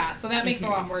 Yeah, so that makes a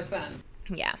lot more sense.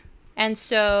 Yeah. And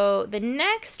so the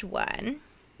next one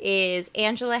is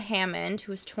Angela Hammond,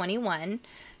 who was 21.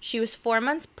 She was 4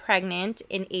 months pregnant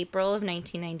in April of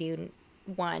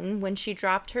 1991 when she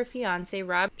dropped her fiancé,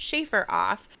 Rob Schaefer,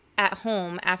 off at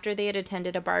home after they had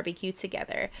attended a barbecue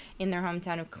together in their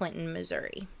hometown of Clinton,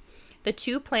 Missouri. The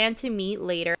two planned to meet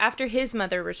later after his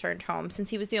mother returned home, since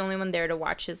he was the only one there to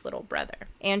watch his little brother.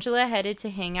 Angela headed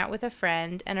to hang out with a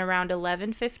friend, and around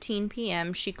 11:15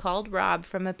 p.m., she called Rob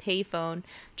from a payphone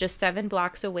just 7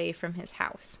 blocks away from his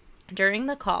house. During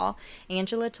the call,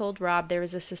 Angela told Rob there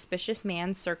was a suspicious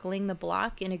man circling the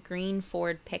block in a green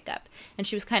Ford pickup. And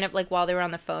she was kind of like, while they were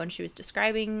on the phone, she was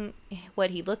describing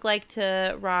what he looked like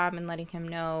to Rob and letting him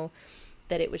know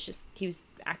that it was just, he was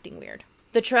acting weird.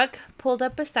 The truck pulled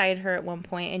up beside her at one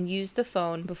point and used the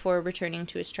phone before returning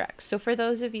to his truck. So for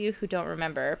those of you who don't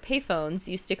remember, payphones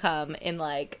used to come in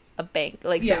like a bank. So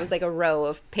it was like a row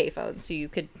of payphones.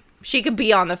 So she could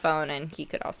be on the phone and he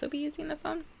could also be using the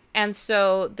phone. And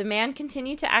so the man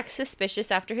continued to act suspicious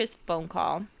after his phone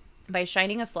call by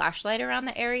shining a flashlight around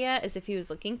the area as if he was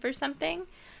looking for something.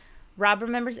 Rob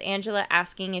remembers Angela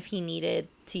asking if he needed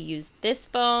to use this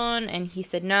phone, and he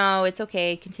said, "No, it's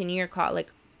okay. Continue your call.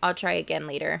 I'll try again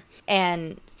later."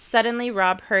 And suddenly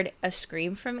Rob heard a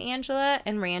scream from Angela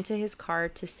and ran to his car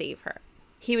to save her.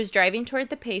 He was driving toward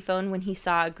the payphone when he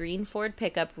saw a green Ford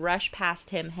pickup rush past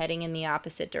him heading in the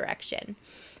opposite direction.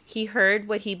 He heard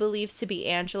what he believes to be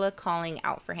Angela calling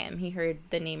out for him. He heard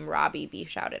the name Robbie be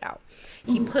shouted out.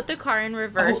 He put the car in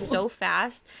reverse so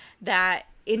fast that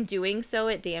in doing so,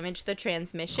 it damaged the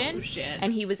transmission. Oh, shit.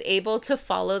 And he was able to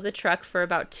follow the truck for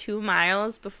about 2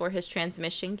 miles before his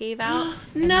transmission gave out.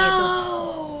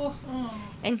 No!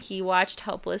 And he watched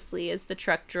helplessly as the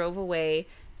truck drove away,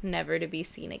 never to be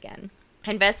seen again.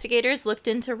 Investigators looked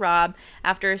into Rob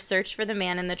after a search for the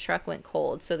man in the truck went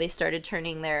cold. So they started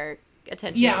turning their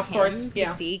attention to him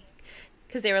to see.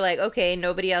 Because they were like, okay,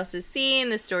 nobody else is seen.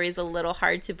 This story is a little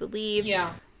hard to believe.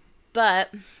 Yeah.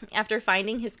 But after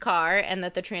finding his car and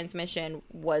that the transmission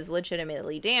was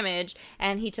legitimately damaged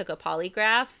and he took a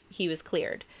polygraph, he was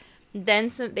cleared.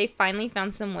 Then they finally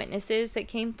found some witnesses that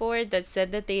came forward that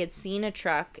said that they had seen a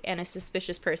truck and a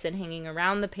suspicious person hanging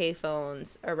around the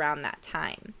payphones around that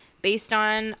time. Based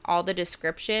on all the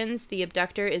descriptions, the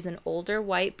abductor is an older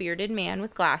white bearded man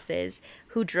with glasses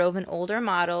who drove an older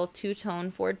model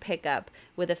two-tone Ford pickup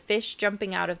with a fish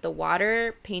jumping out of the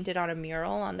water painted on a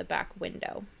mural on the back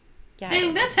window. Yeah,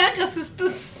 dang, that's hecka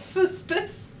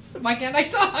suspicious. Why can't I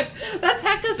talk? That's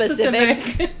hecka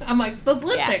specific. I'm like,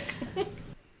 specific. Yeah.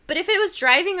 But if it was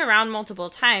driving around multiple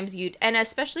times, and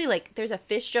especially like there's a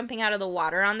fish jumping out of the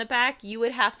water on the back, you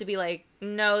would have to be like,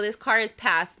 no, this car has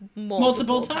passed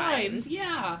multiple times.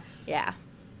 Yeah. Yeah.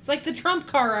 It's like the Trump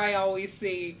car I always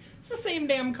see. It's the same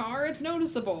damn car. It's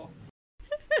noticeable.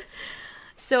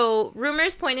 So,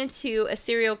 rumors pointed to a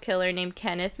serial killer named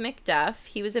Kenneth McDuff.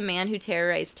 He was a man who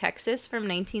terrorized Texas from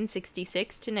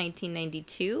 1966 to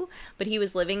 1992, but he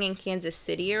was living in Kansas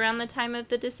City around the time of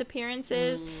the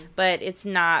disappearances, but it's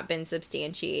not been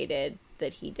substantiated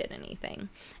that he did anything.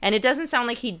 And it doesn't sound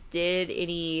like he did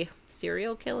any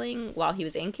serial killing while he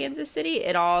was in Kansas City.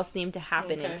 It all seemed to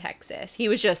happen in Texas. He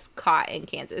was just caught in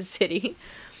Kansas City.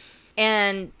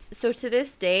 And so to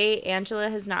this day, Angela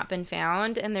has not been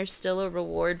found, and there's still a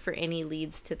reward for any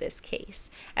leads to this case.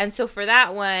 And so for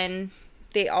that one,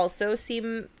 they also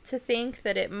seem to think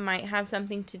that it might have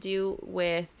something to do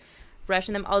with Rush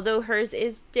and them, although hers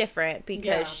is different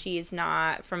because she's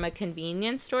not from a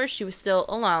convenience store. She was still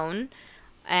alone.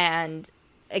 And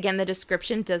again, the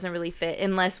description doesn't really fit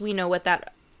unless we know what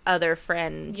that other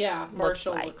friend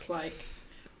Marshall looks like.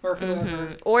 Or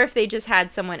whoever. Or if they just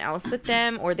had someone else with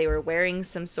them, or they were wearing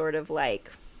some sort of,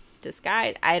 like,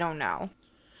 disguise. I don't know.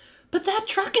 But that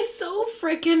truck is so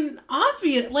freaking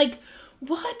obvious. Like,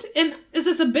 what? And is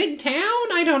this a big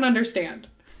town? I don't understand.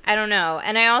 I don't know.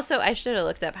 And I should have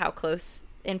looked up how close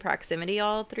in proximity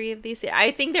all three of these.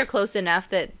 I think they're close enough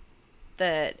that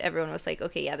everyone was like,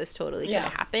 okay, yeah, this totally could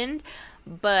have happened.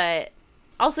 But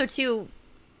also, too,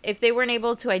 if they weren't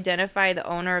able to identify the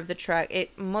owner of the truck,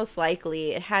 it most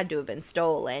likely it had to have been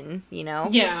stolen, you know?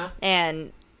 Yeah.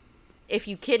 And if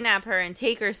you kidnap her and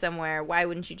take her somewhere, why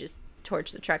wouldn't you just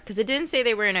torch the truck? Because it didn't say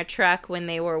they were in a truck when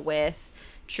they were with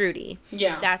Trudy.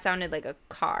 Yeah. That sounded like a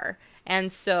car.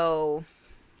 And so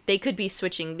they could be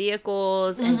switching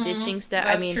vehicles and ditching stuff.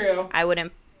 That's true. I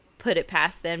wouldn't put it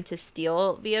past them to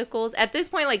steal vehicles. At this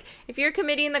point, like, if you're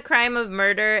committing the crime of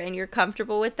murder and you're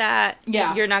comfortable with that,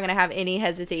 you're not going to have any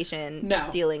hesitation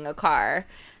stealing a car.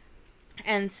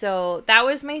 And so that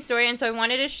was my story. And so I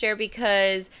wanted to share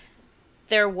because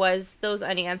there was those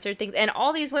unanswered things. And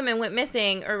all these women went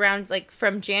missing around, like,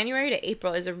 from January to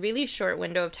April is a really short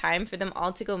window of time for them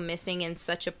all to go missing in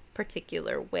such a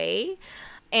particular way.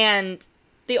 And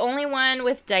the only one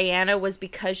with Diana was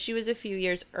because she was a few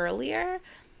years earlier.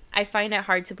 I find it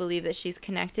hard to believe that she's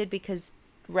connected because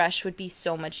Rush would be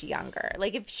so much younger.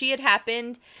 Like, if she had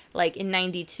happened, like, in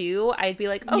 92, I'd be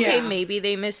like, okay, maybe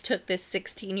they mistook this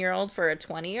 16-year-old for a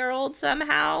 20-year-old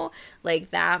somehow.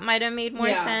 Like, that might have made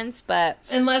more sense, but...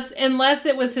 Unless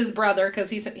it was his brother, because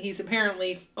he's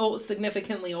apparently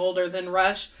significantly older than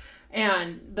Rush,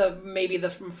 and maybe the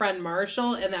friend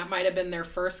Marshall, and that might have been their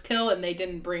first kill, and they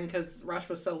didn't bring, because Rush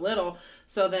was so little,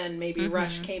 so then maybe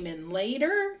Rush came in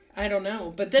later? I don't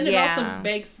know. But then it also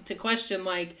begs to question,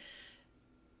 like,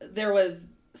 there was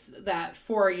that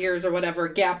 4 years or whatever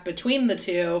gap between the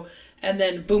two, and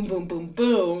then boom, boom, boom,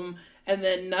 boom, and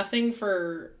then nothing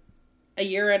for a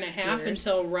year and a half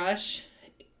until Rush.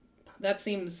 That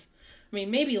seems, I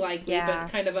mean, maybe likely, but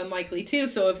kind of unlikely too.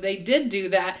 So if they did do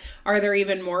that, are there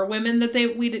even more women that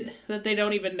they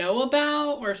don't even know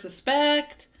about or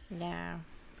suspect? Yeah.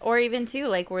 Or even too,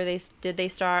 like, did they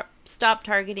stop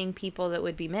targeting people that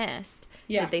would be missed?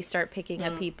 Yeah. Did they start picking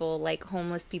up people like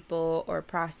homeless people or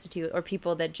prostitute or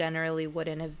people that generally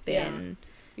wouldn't have been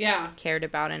cared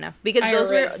about enough? Because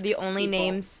those were the only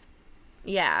names.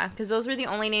 Yeah, because those were the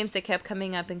only names that kept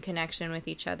coming up in connection with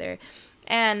each other.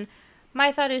 And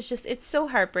my thought is just, it's so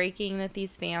heartbreaking that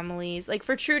these families, like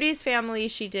for Trudy's family,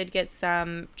 she did get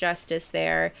some justice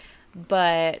there.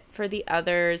 But for the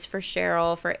others, for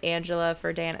Cheryl, for Angela,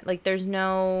 for Dana, like there's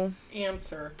no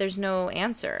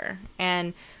answer.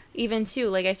 And even too,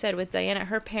 like I said, with Diana,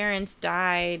 her parents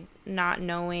died not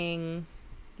knowing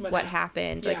what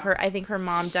happened. Like I think her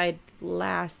mom died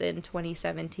last in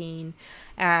 2017,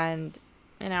 and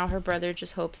now her brother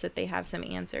just hopes that they have some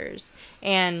answers.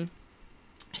 And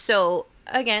so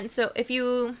again, if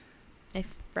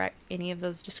any of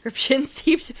those descriptions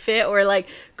seem to fit, or like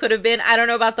could have been, I don't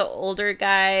know about the older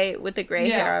guy with the gray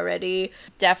hair already.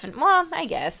 Well, I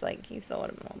guess like he still would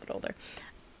have been a little bit older.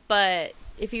 But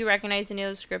if you recognize any of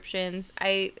those descriptions,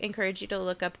 I encourage you to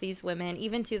look up these women.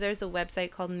 Even too, there's a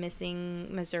website called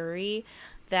Missing Missouri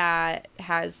that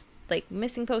has like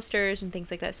missing posters and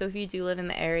things like that. So if you do live in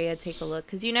the area, take a look,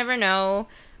 because you never know.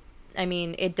 I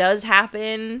mean, it does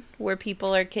happen where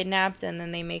people are kidnapped and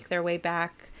then they make their way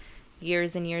back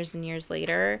years and years and years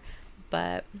later.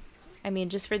 But I mean,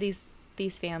 just for these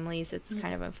families, it's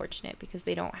kind of unfortunate because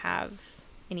they don't have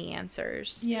any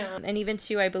answers. Yeah. And even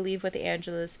too, I believe with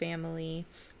Angela's family,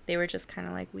 they were just kind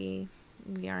of like, we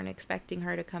aren't expecting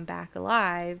her to come back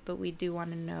alive, but we do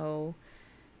want to know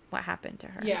what happened to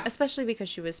her. Yeah. Especially because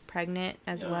she was pregnant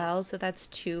as well, so that's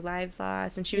 2 lives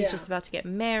lost, and she was just about to get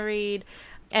married.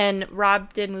 And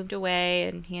Rob did moved away,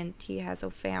 and he has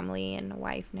a family and a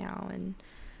wife now, and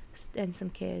some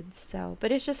kids. So,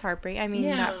 but it's just heartbreaking. I mean,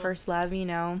 that first love,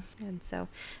 And so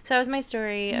that was my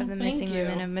story of the missing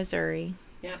women of Missouri.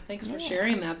 Yeah, thanks for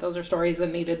sharing that. Those are stories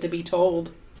that needed to be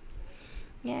told.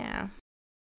 Yeah.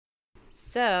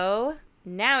 So,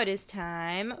 now it is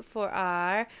time for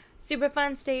our super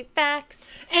fun state facts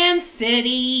and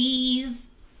cities.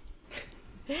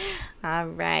 All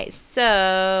right.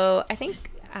 So, I think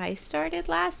I started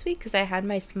last week because I had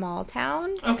my small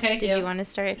town. Okay. Did you want to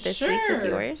start this week with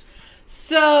yours?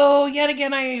 So, yet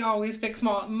again, I always pick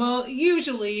small.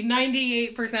 Usually,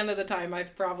 98% of the time,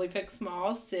 I've probably picked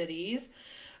small cities.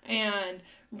 And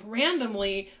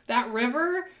randomly, that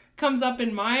river comes up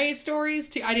in my stories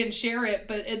too. I didn't share it,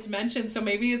 but it's mentioned, so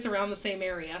maybe it's around the same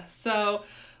area. So,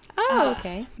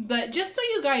 okay. But just so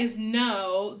you guys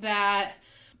know that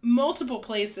multiple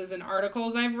places and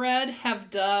articles I've read have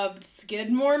dubbed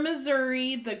Skidmore,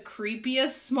 Missouri, the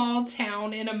creepiest small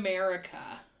town in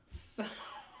America.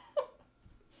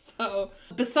 So,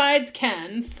 besides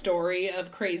Ken's story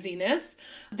of craziness,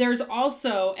 there's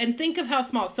also, and think of how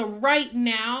small. So right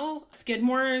now,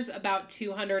 Skidmore is about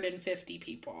 250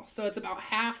 people. So it's about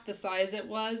half the size it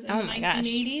was in the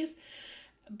 1980s. Gosh.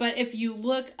 But if you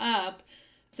look up,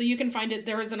 so you can find it,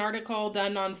 there was an article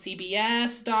done on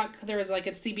CBS. There was like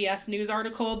a CBS News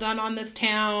article done on this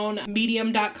town,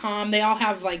 medium.com. They all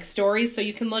have like stories, so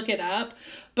you can look it up.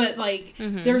 But like,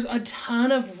 there's a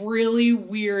ton of really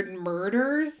weird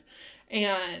murders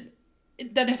and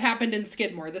that have happened in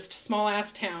Skidmore, this small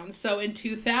ass town. So in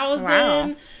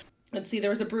 2000, let's see, there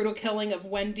was a brutal killing of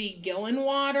Wendy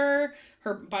Gillenwater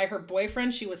by her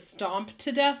boyfriend. She was stomped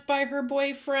to death by her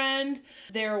boyfriend.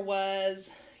 There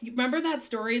was, you remember that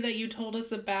story that you told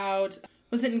us about?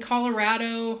 Was it in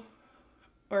Colorado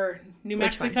or New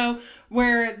Mexico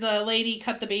where the lady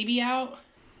cut the baby out?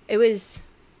 It was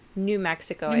New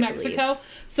Mexico, I believe.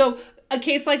 So a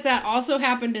case like that also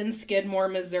happened in Skidmore,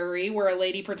 Missouri, where a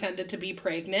lady pretended to be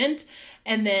pregnant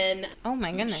and then oh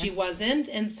my goodness, she wasn't.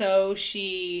 And so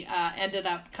she ended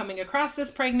up coming across this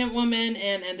pregnant woman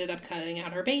and ended up cutting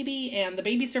out her baby, and the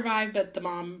baby survived, but the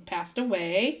mom passed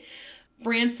away.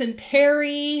 Branson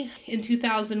Perry in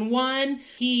 2001,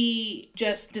 he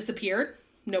just disappeared.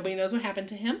 Nobody knows what happened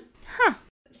to him.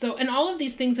 So, and all of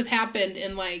these things have happened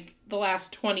in like the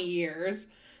last 20 years.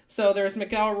 So there's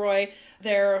McElroy.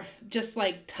 There are just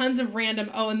like tons of random.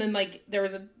 Oh, and then like there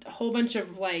was a whole bunch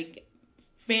of like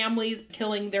families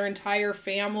killing their entire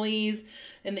families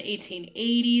in the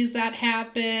 1880s. That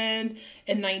happened.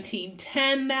 In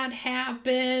 1910, that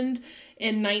happened.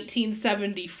 In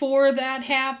 1974, that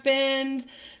happened.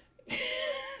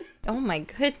 Oh my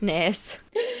goodness.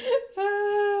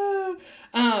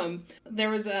 There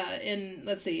was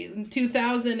in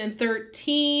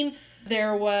 2013,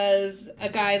 there was a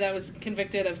guy that was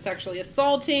convicted of sexually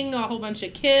assaulting a whole bunch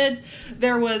of kids.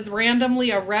 There was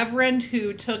randomly a reverend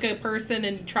who took a person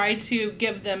and tried to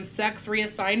give them sex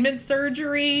reassignment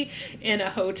surgery in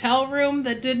a hotel room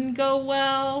that didn't go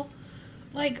well.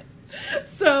 Like,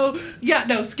 so, yeah,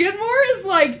 no, Skidmore is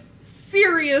like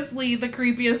seriously the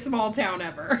creepiest small town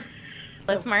ever.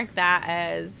 Let's mark that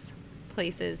as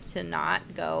places to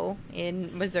not go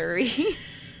in Missouri.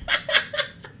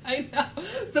 I know.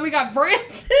 So we got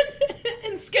Branson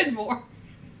and Skidmore.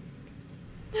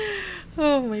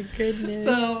 Oh my goodness.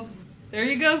 So there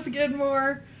you go,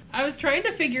 Skidmore. I was trying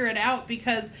to figure it out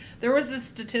because there was a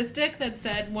statistic that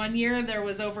said one year there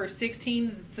was over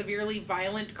 16 severely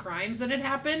violent crimes that had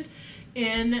happened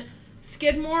in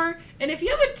Skidmore. And if you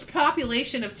have a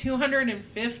population of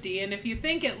 250, and if you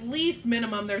think at least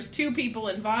minimum there's 2 people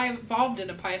involved in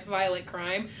a violent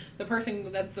crime, the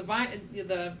person that's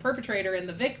the perpetrator and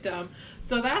the victim,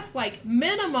 so that's like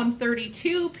minimum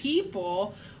 32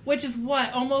 people, which is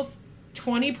what, almost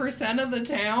 20% of the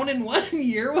town in 1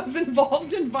 year was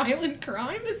involved in violent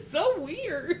crime. Is so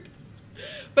weird.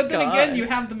 But then again, you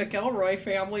have the McElroy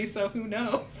family, so who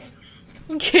knows?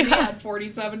 He had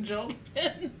 47 children.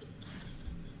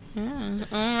 Yeah.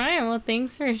 All right. Well,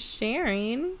 thanks for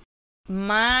sharing.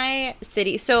 My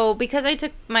city. So because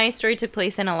my story took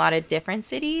place in a lot of different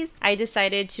cities, I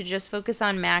decided to just focus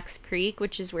on Max Creek,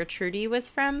 which is where Trudy was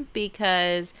from,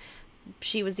 because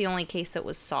she was the only case that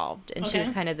was solved, and she was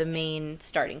kind of the main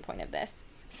starting point of this.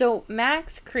 So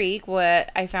Max Creek,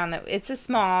 what I found, that it's a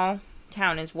small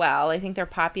town as well. I think their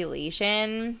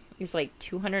population is like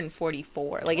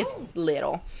 244. Like, it's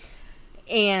little.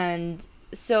 And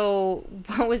so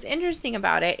what was interesting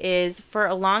about it is, for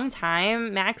a long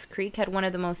time, Max Creek had one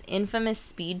of the most infamous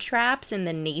speed traps in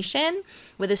the nation,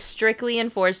 with a strictly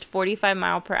enforced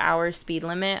 45-mile-per-hour speed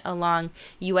limit along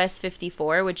US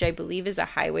 54, which I believe is a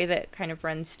highway that kind of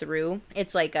runs through.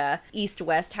 It's like a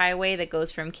east-west highway that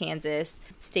goes from Kansas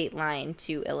state line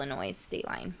to Illinois state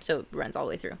line. So it runs all the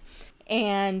way through.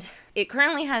 And it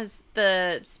currently has,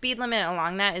 the speed limit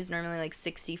along that is normally like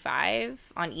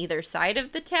 65 on either side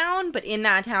of the town, but in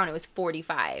that town it was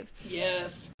 45.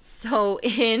 Yes. So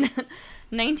in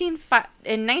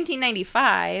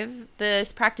 1995,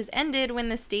 this practice ended when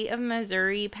the state of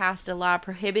Missouri passed a law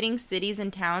prohibiting cities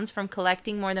and towns from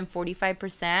collecting more than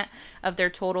 45% of their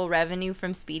total revenue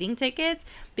from speeding tickets,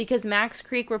 because Max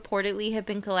Creek reportedly had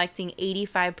been collecting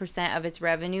 85% of its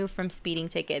revenue from speeding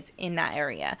tickets in that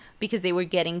area, because they were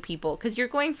getting people, because you're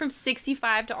going from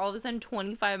 65 to all of a sudden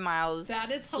 25 miles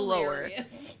that is slower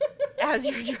hilarious. as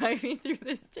you're driving through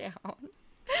this town.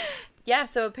 Yeah,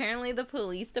 so apparently the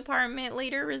police department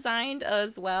later resigned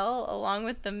as well, along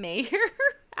with the mayor,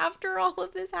 after all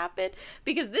of this happened,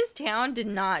 because this town did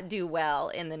not do well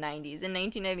in the 90s. In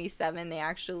 1997, they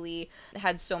actually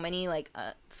had so many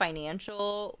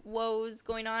financial woes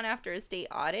going on after a state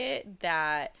audit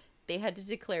that they had to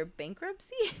declare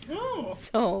bankruptcy. Oh.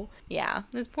 So, yeah,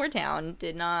 this poor town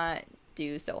did not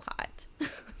do so hot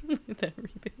with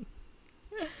everything.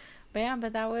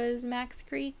 But that was Max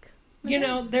Creek. You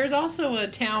know, there's also a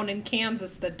town in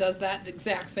Kansas that does that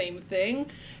exact same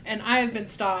thing, and I have been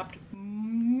stopped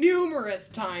numerous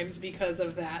times because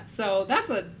of that. So that's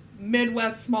a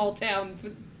Midwest small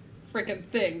town freaking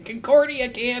thing. Concordia,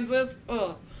 Kansas.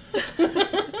 Ugh.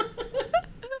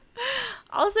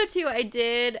 Also, too, I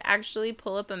did actually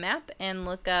pull up a map and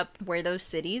look up where those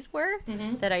cities were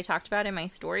that I talked about in my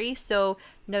story. So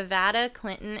Nevada,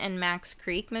 Clinton, and Max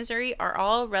Creek, Missouri are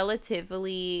all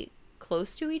relatively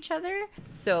close to each other,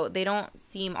 so they don't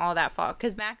seem all that far,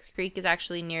 because Max Creek is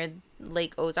actually near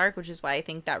Lake Ozark, which is why I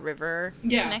think that river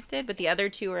connected, but the other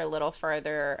two are a little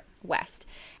farther west.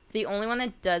 The only one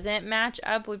that doesn't match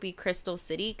up would be Crystal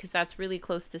City, because that's really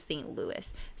close to St.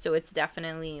 Louis, so it's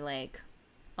definitely like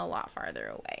a lot farther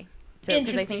away. So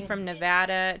because I think from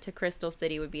Nevada to Crystal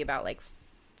City would be about like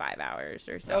 5 hours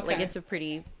or so. Like, it's a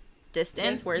pretty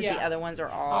distance, whereas the other ones are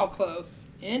all close.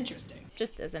 Interesting.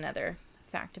 Just as another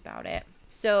fact about it.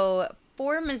 So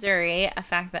for Missouri, a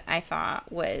fact that I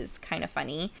thought was kind of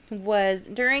funny was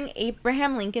during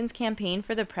Abraham Lincoln's campaign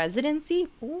for the presidency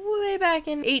way back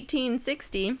in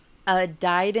 1860, a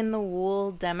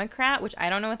dyed-in-the-wool Democrat, which I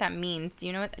don't know what that means. Do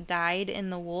you know what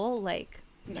dyed-in-the-wool, like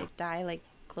dye, like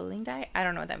clothing dye? I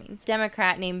don't know what that means.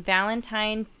 Democrat named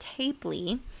Valentine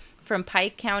Tapley from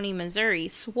Pike County, Missouri,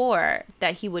 swore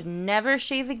that he would never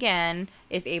shave again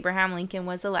if Abraham Lincoln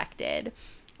was elected.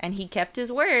 And he kept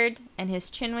his word, and his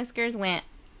chin whiskers went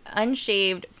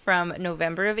unshaved from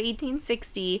November of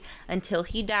 1860 until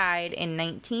he died in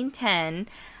 1910.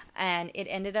 And it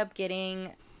ended up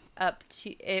getting up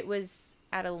to, it was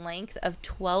at a length of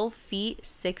 12 feet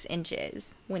 6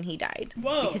 inches when he died.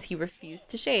 Whoa. Because he refused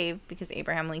to shave because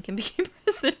Abraham Lincoln became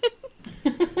president.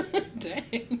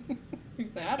 Dang.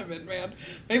 He's adamant, man.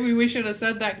 Maybe we should have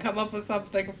said that, come up with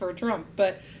something for Trump.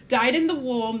 But dyed in the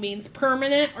wool means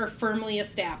permanent or firmly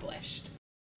established.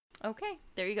 Okay,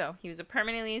 there you go. He was a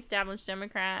permanently established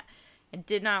Democrat and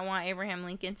did not want Abraham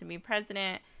Lincoln to be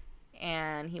president.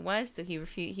 And he was, so he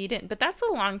refused. He didn't. But that's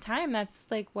a long time. That's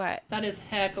like what? That is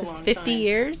heck a long 50 time.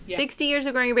 years? Yeah. 60 years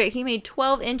of growing a beard. He made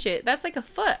 12 inches. That's like a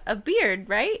foot of beard,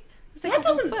 right? It's like that a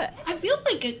whole doesn't, foot. I feel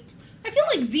like I feel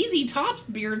like ZZ Top's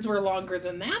beards were longer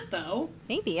than that, though.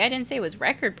 Maybe. I didn't say it was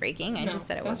record-breaking. I No, just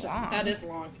said it was long. That is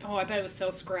long. Oh, I bet it was so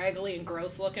scraggly and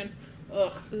gross looking.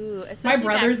 Ugh. Ooh, my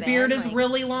brother's beard is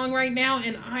really long right now,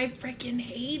 and I freaking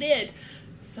hate it.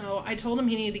 So I told him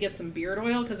he needed to get some beard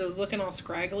oil because it was looking all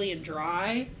scraggly and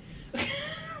dry.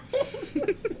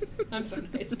 I'm so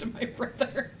nice to my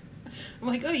brother. I'm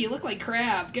like, oh, you look like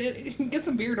crap. Get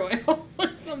some beard oil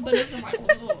or something. It's just like,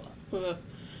 ugh.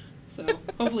 So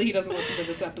hopefully he doesn't listen to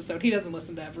this episode. He doesn't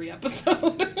listen to every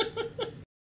episode.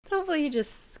 So hopefully he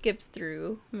just skips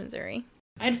through Missouri.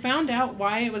 I'd found out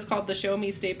why it was called the Show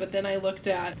Me State, but then I looked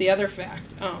at the other fact.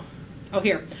 Oh,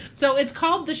 here. So it's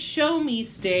called the Show Me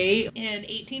State in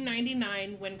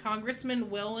 1899 when Congressman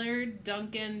Willard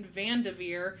Duncan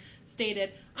Vanderveer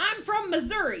stated, "I'm from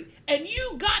Missouri, and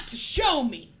you got to show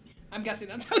me." I'm guessing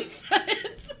that's how he said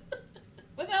it.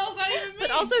 What the hell does that even mean?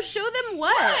 But also show them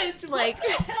what? Like,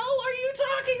 what the hell are you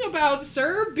talking about,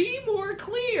 sir? Be more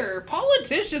clear.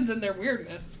 Politicians and their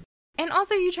weirdness. And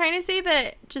also, are you trying to say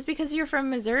that just because you're from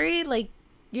Missouri, like,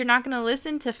 you're not going to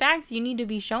listen to facts, you need to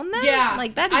be shown them? Yeah.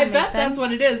 Like, that I doesn't bet make that's sense.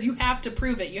 what it is. You have to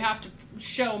prove it. You have to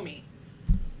show me.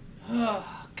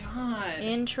 Oh, God.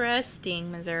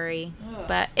 Interesting, Missouri. Ugh.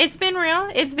 But it's been real.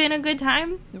 It's been a good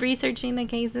time researching the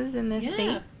cases in this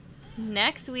state.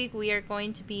 Next week, we are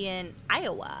going to be in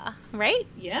Iowa, right?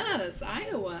 Yes,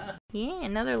 Iowa. Yeah,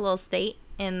 another little state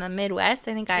in the Midwest.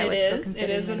 I think Iowa's still considered It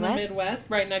is Midwest. in the Midwest,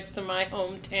 right next to my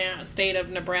hometown state of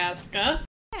Nebraska.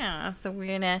 Yeah, so we're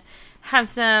going to have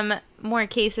some more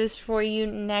cases for you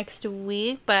next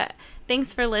week. But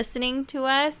thanks for listening to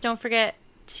us. Don't forget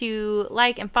to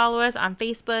like and follow us on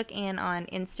Facebook and on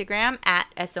Instagram at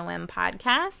SOM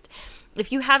Podcast. If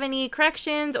you have any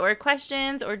corrections or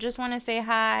questions or just want to say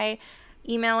hi,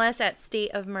 email us at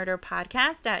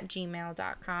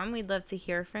stateofmurderpodcast@gmail.com. We'd love to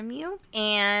hear from you.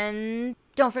 And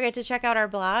don't forget to check out our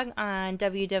blog on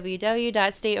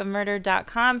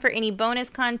www.stateofmurder.com for any bonus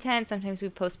content. Sometimes we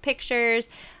post pictures,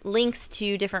 links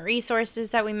to different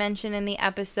resources that we mention in the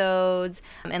episodes,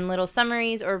 and little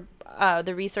summaries or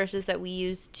the resources that we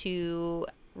use to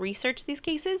research these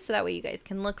cases, so that way you guys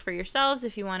can look for yourselves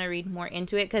if you want to read more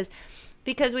into it,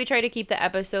 because we try to keep the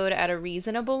episode at a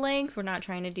reasonable length. We're not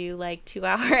trying to do like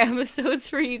 2-hour episodes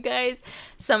for you guys.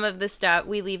 Some of the stuff,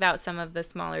 we leave out some of the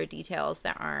smaller details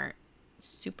that aren't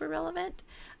super relevant.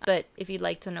 But if you'd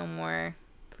like to know more,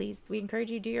 please, we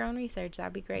encourage you to do your own research.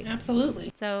 That'd be great.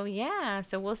 Absolutely. So yeah,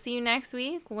 so we'll see you next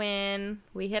week when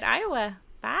we hit Iowa.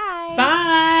 Bye.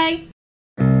 Bye.